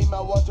your name,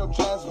 I want your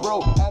chance,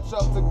 bro. Answer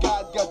up to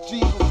God, got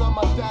Jesus on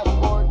my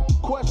dashboard.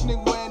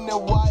 Questioning when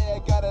and why I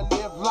gotta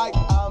live like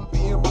I'm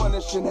being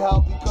punished in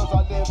hell because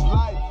I live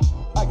life.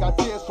 I got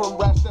tears from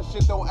rats, that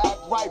shit don't act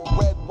right.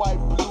 Red, white,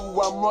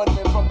 blue, I'm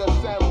running from the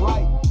sand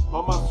right.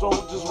 All my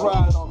soldiers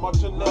rise,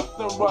 marching left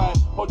and right.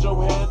 Hold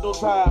your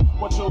handles high,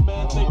 watch your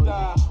man they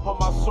die. All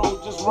my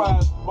soldiers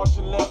rise,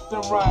 marching left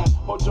and right.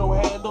 Hold your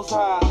handles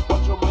high,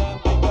 watch your man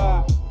they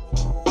die.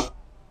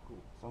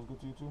 Cool. Sounds good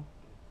to you too?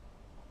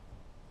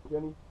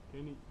 Kenny,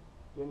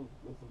 listen,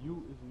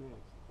 you is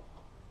next.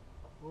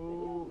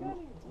 Oh, let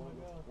me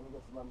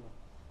get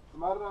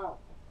Samarna.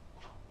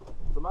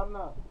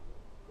 Samarna.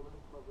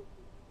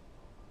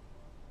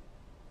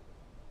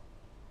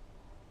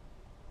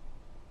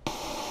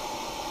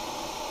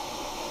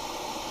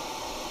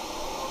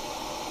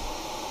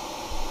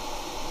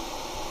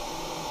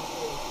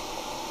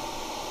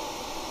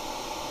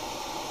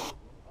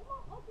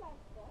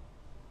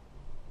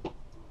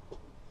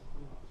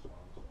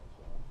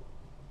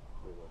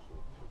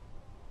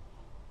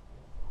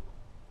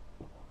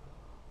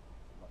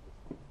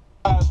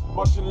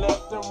 Marching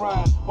left and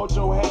right, hold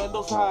your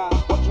handles high,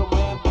 watch your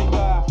man they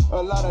die.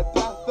 A lot of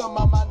death on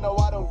my mind, no,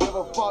 I don't give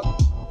a fuck.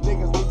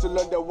 Niggas need to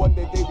learn that one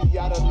day they be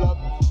out of luck.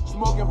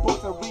 Smoking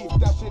potent reef,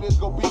 that shit is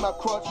gon' be my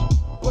crutch.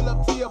 Pull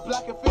up to your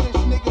block and finish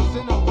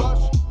niggas in a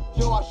rush.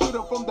 Yo, I shoot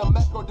him from the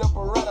Mac or the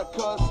Beretta,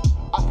 cuz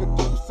I could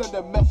send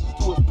a message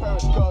to his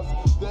parents, cuz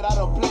that I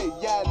don't play.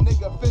 Yeah,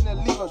 nigga finna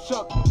leave him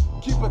shook.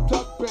 Keep it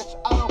tucked, bitch,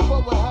 I don't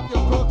fuck with half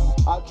your crooks.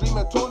 I dream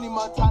of Tony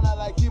Montana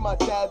like he my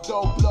dad,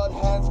 though. Blood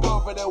hands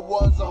covered in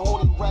ones and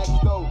holy rags,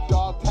 though.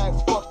 Dog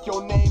tags, fuck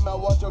your name, I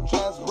want your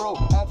chance, bro.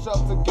 Answer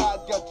up to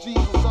God, got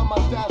Jesus on my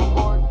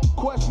dashboard.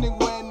 Questioning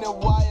when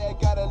and why I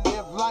gotta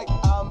live like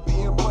I'm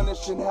being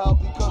punished in hell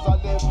because I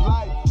live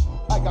life.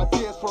 I got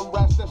tears from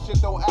rats, that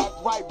shit don't act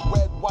right.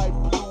 Red, white,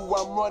 blue,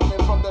 I'm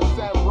running from the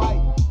sand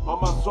right. All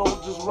my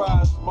soldiers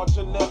rise,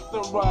 marching left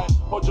and right.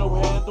 Hold your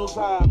handles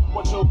high,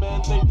 watch your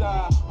man they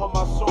die. All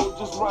my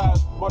soldiers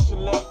rise, marching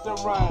left and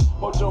right.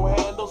 Hold your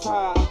handles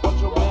high,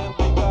 watch your man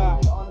they die.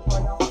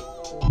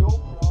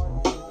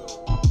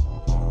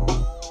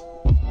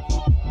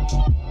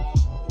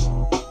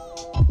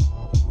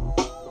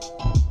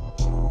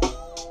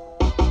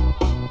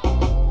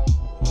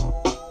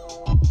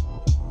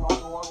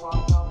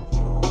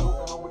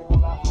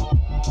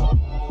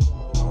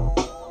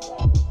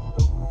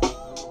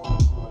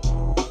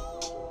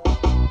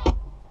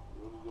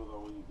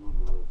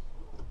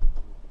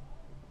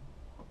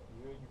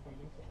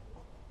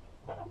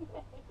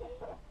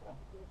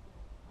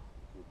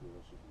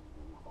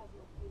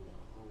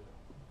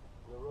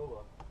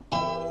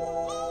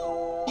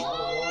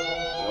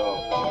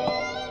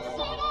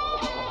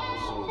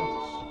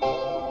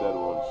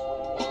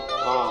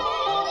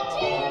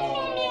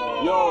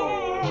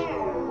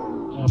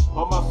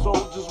 All my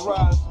soldiers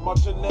rise,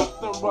 marching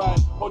left and right.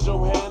 Hold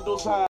your handles high.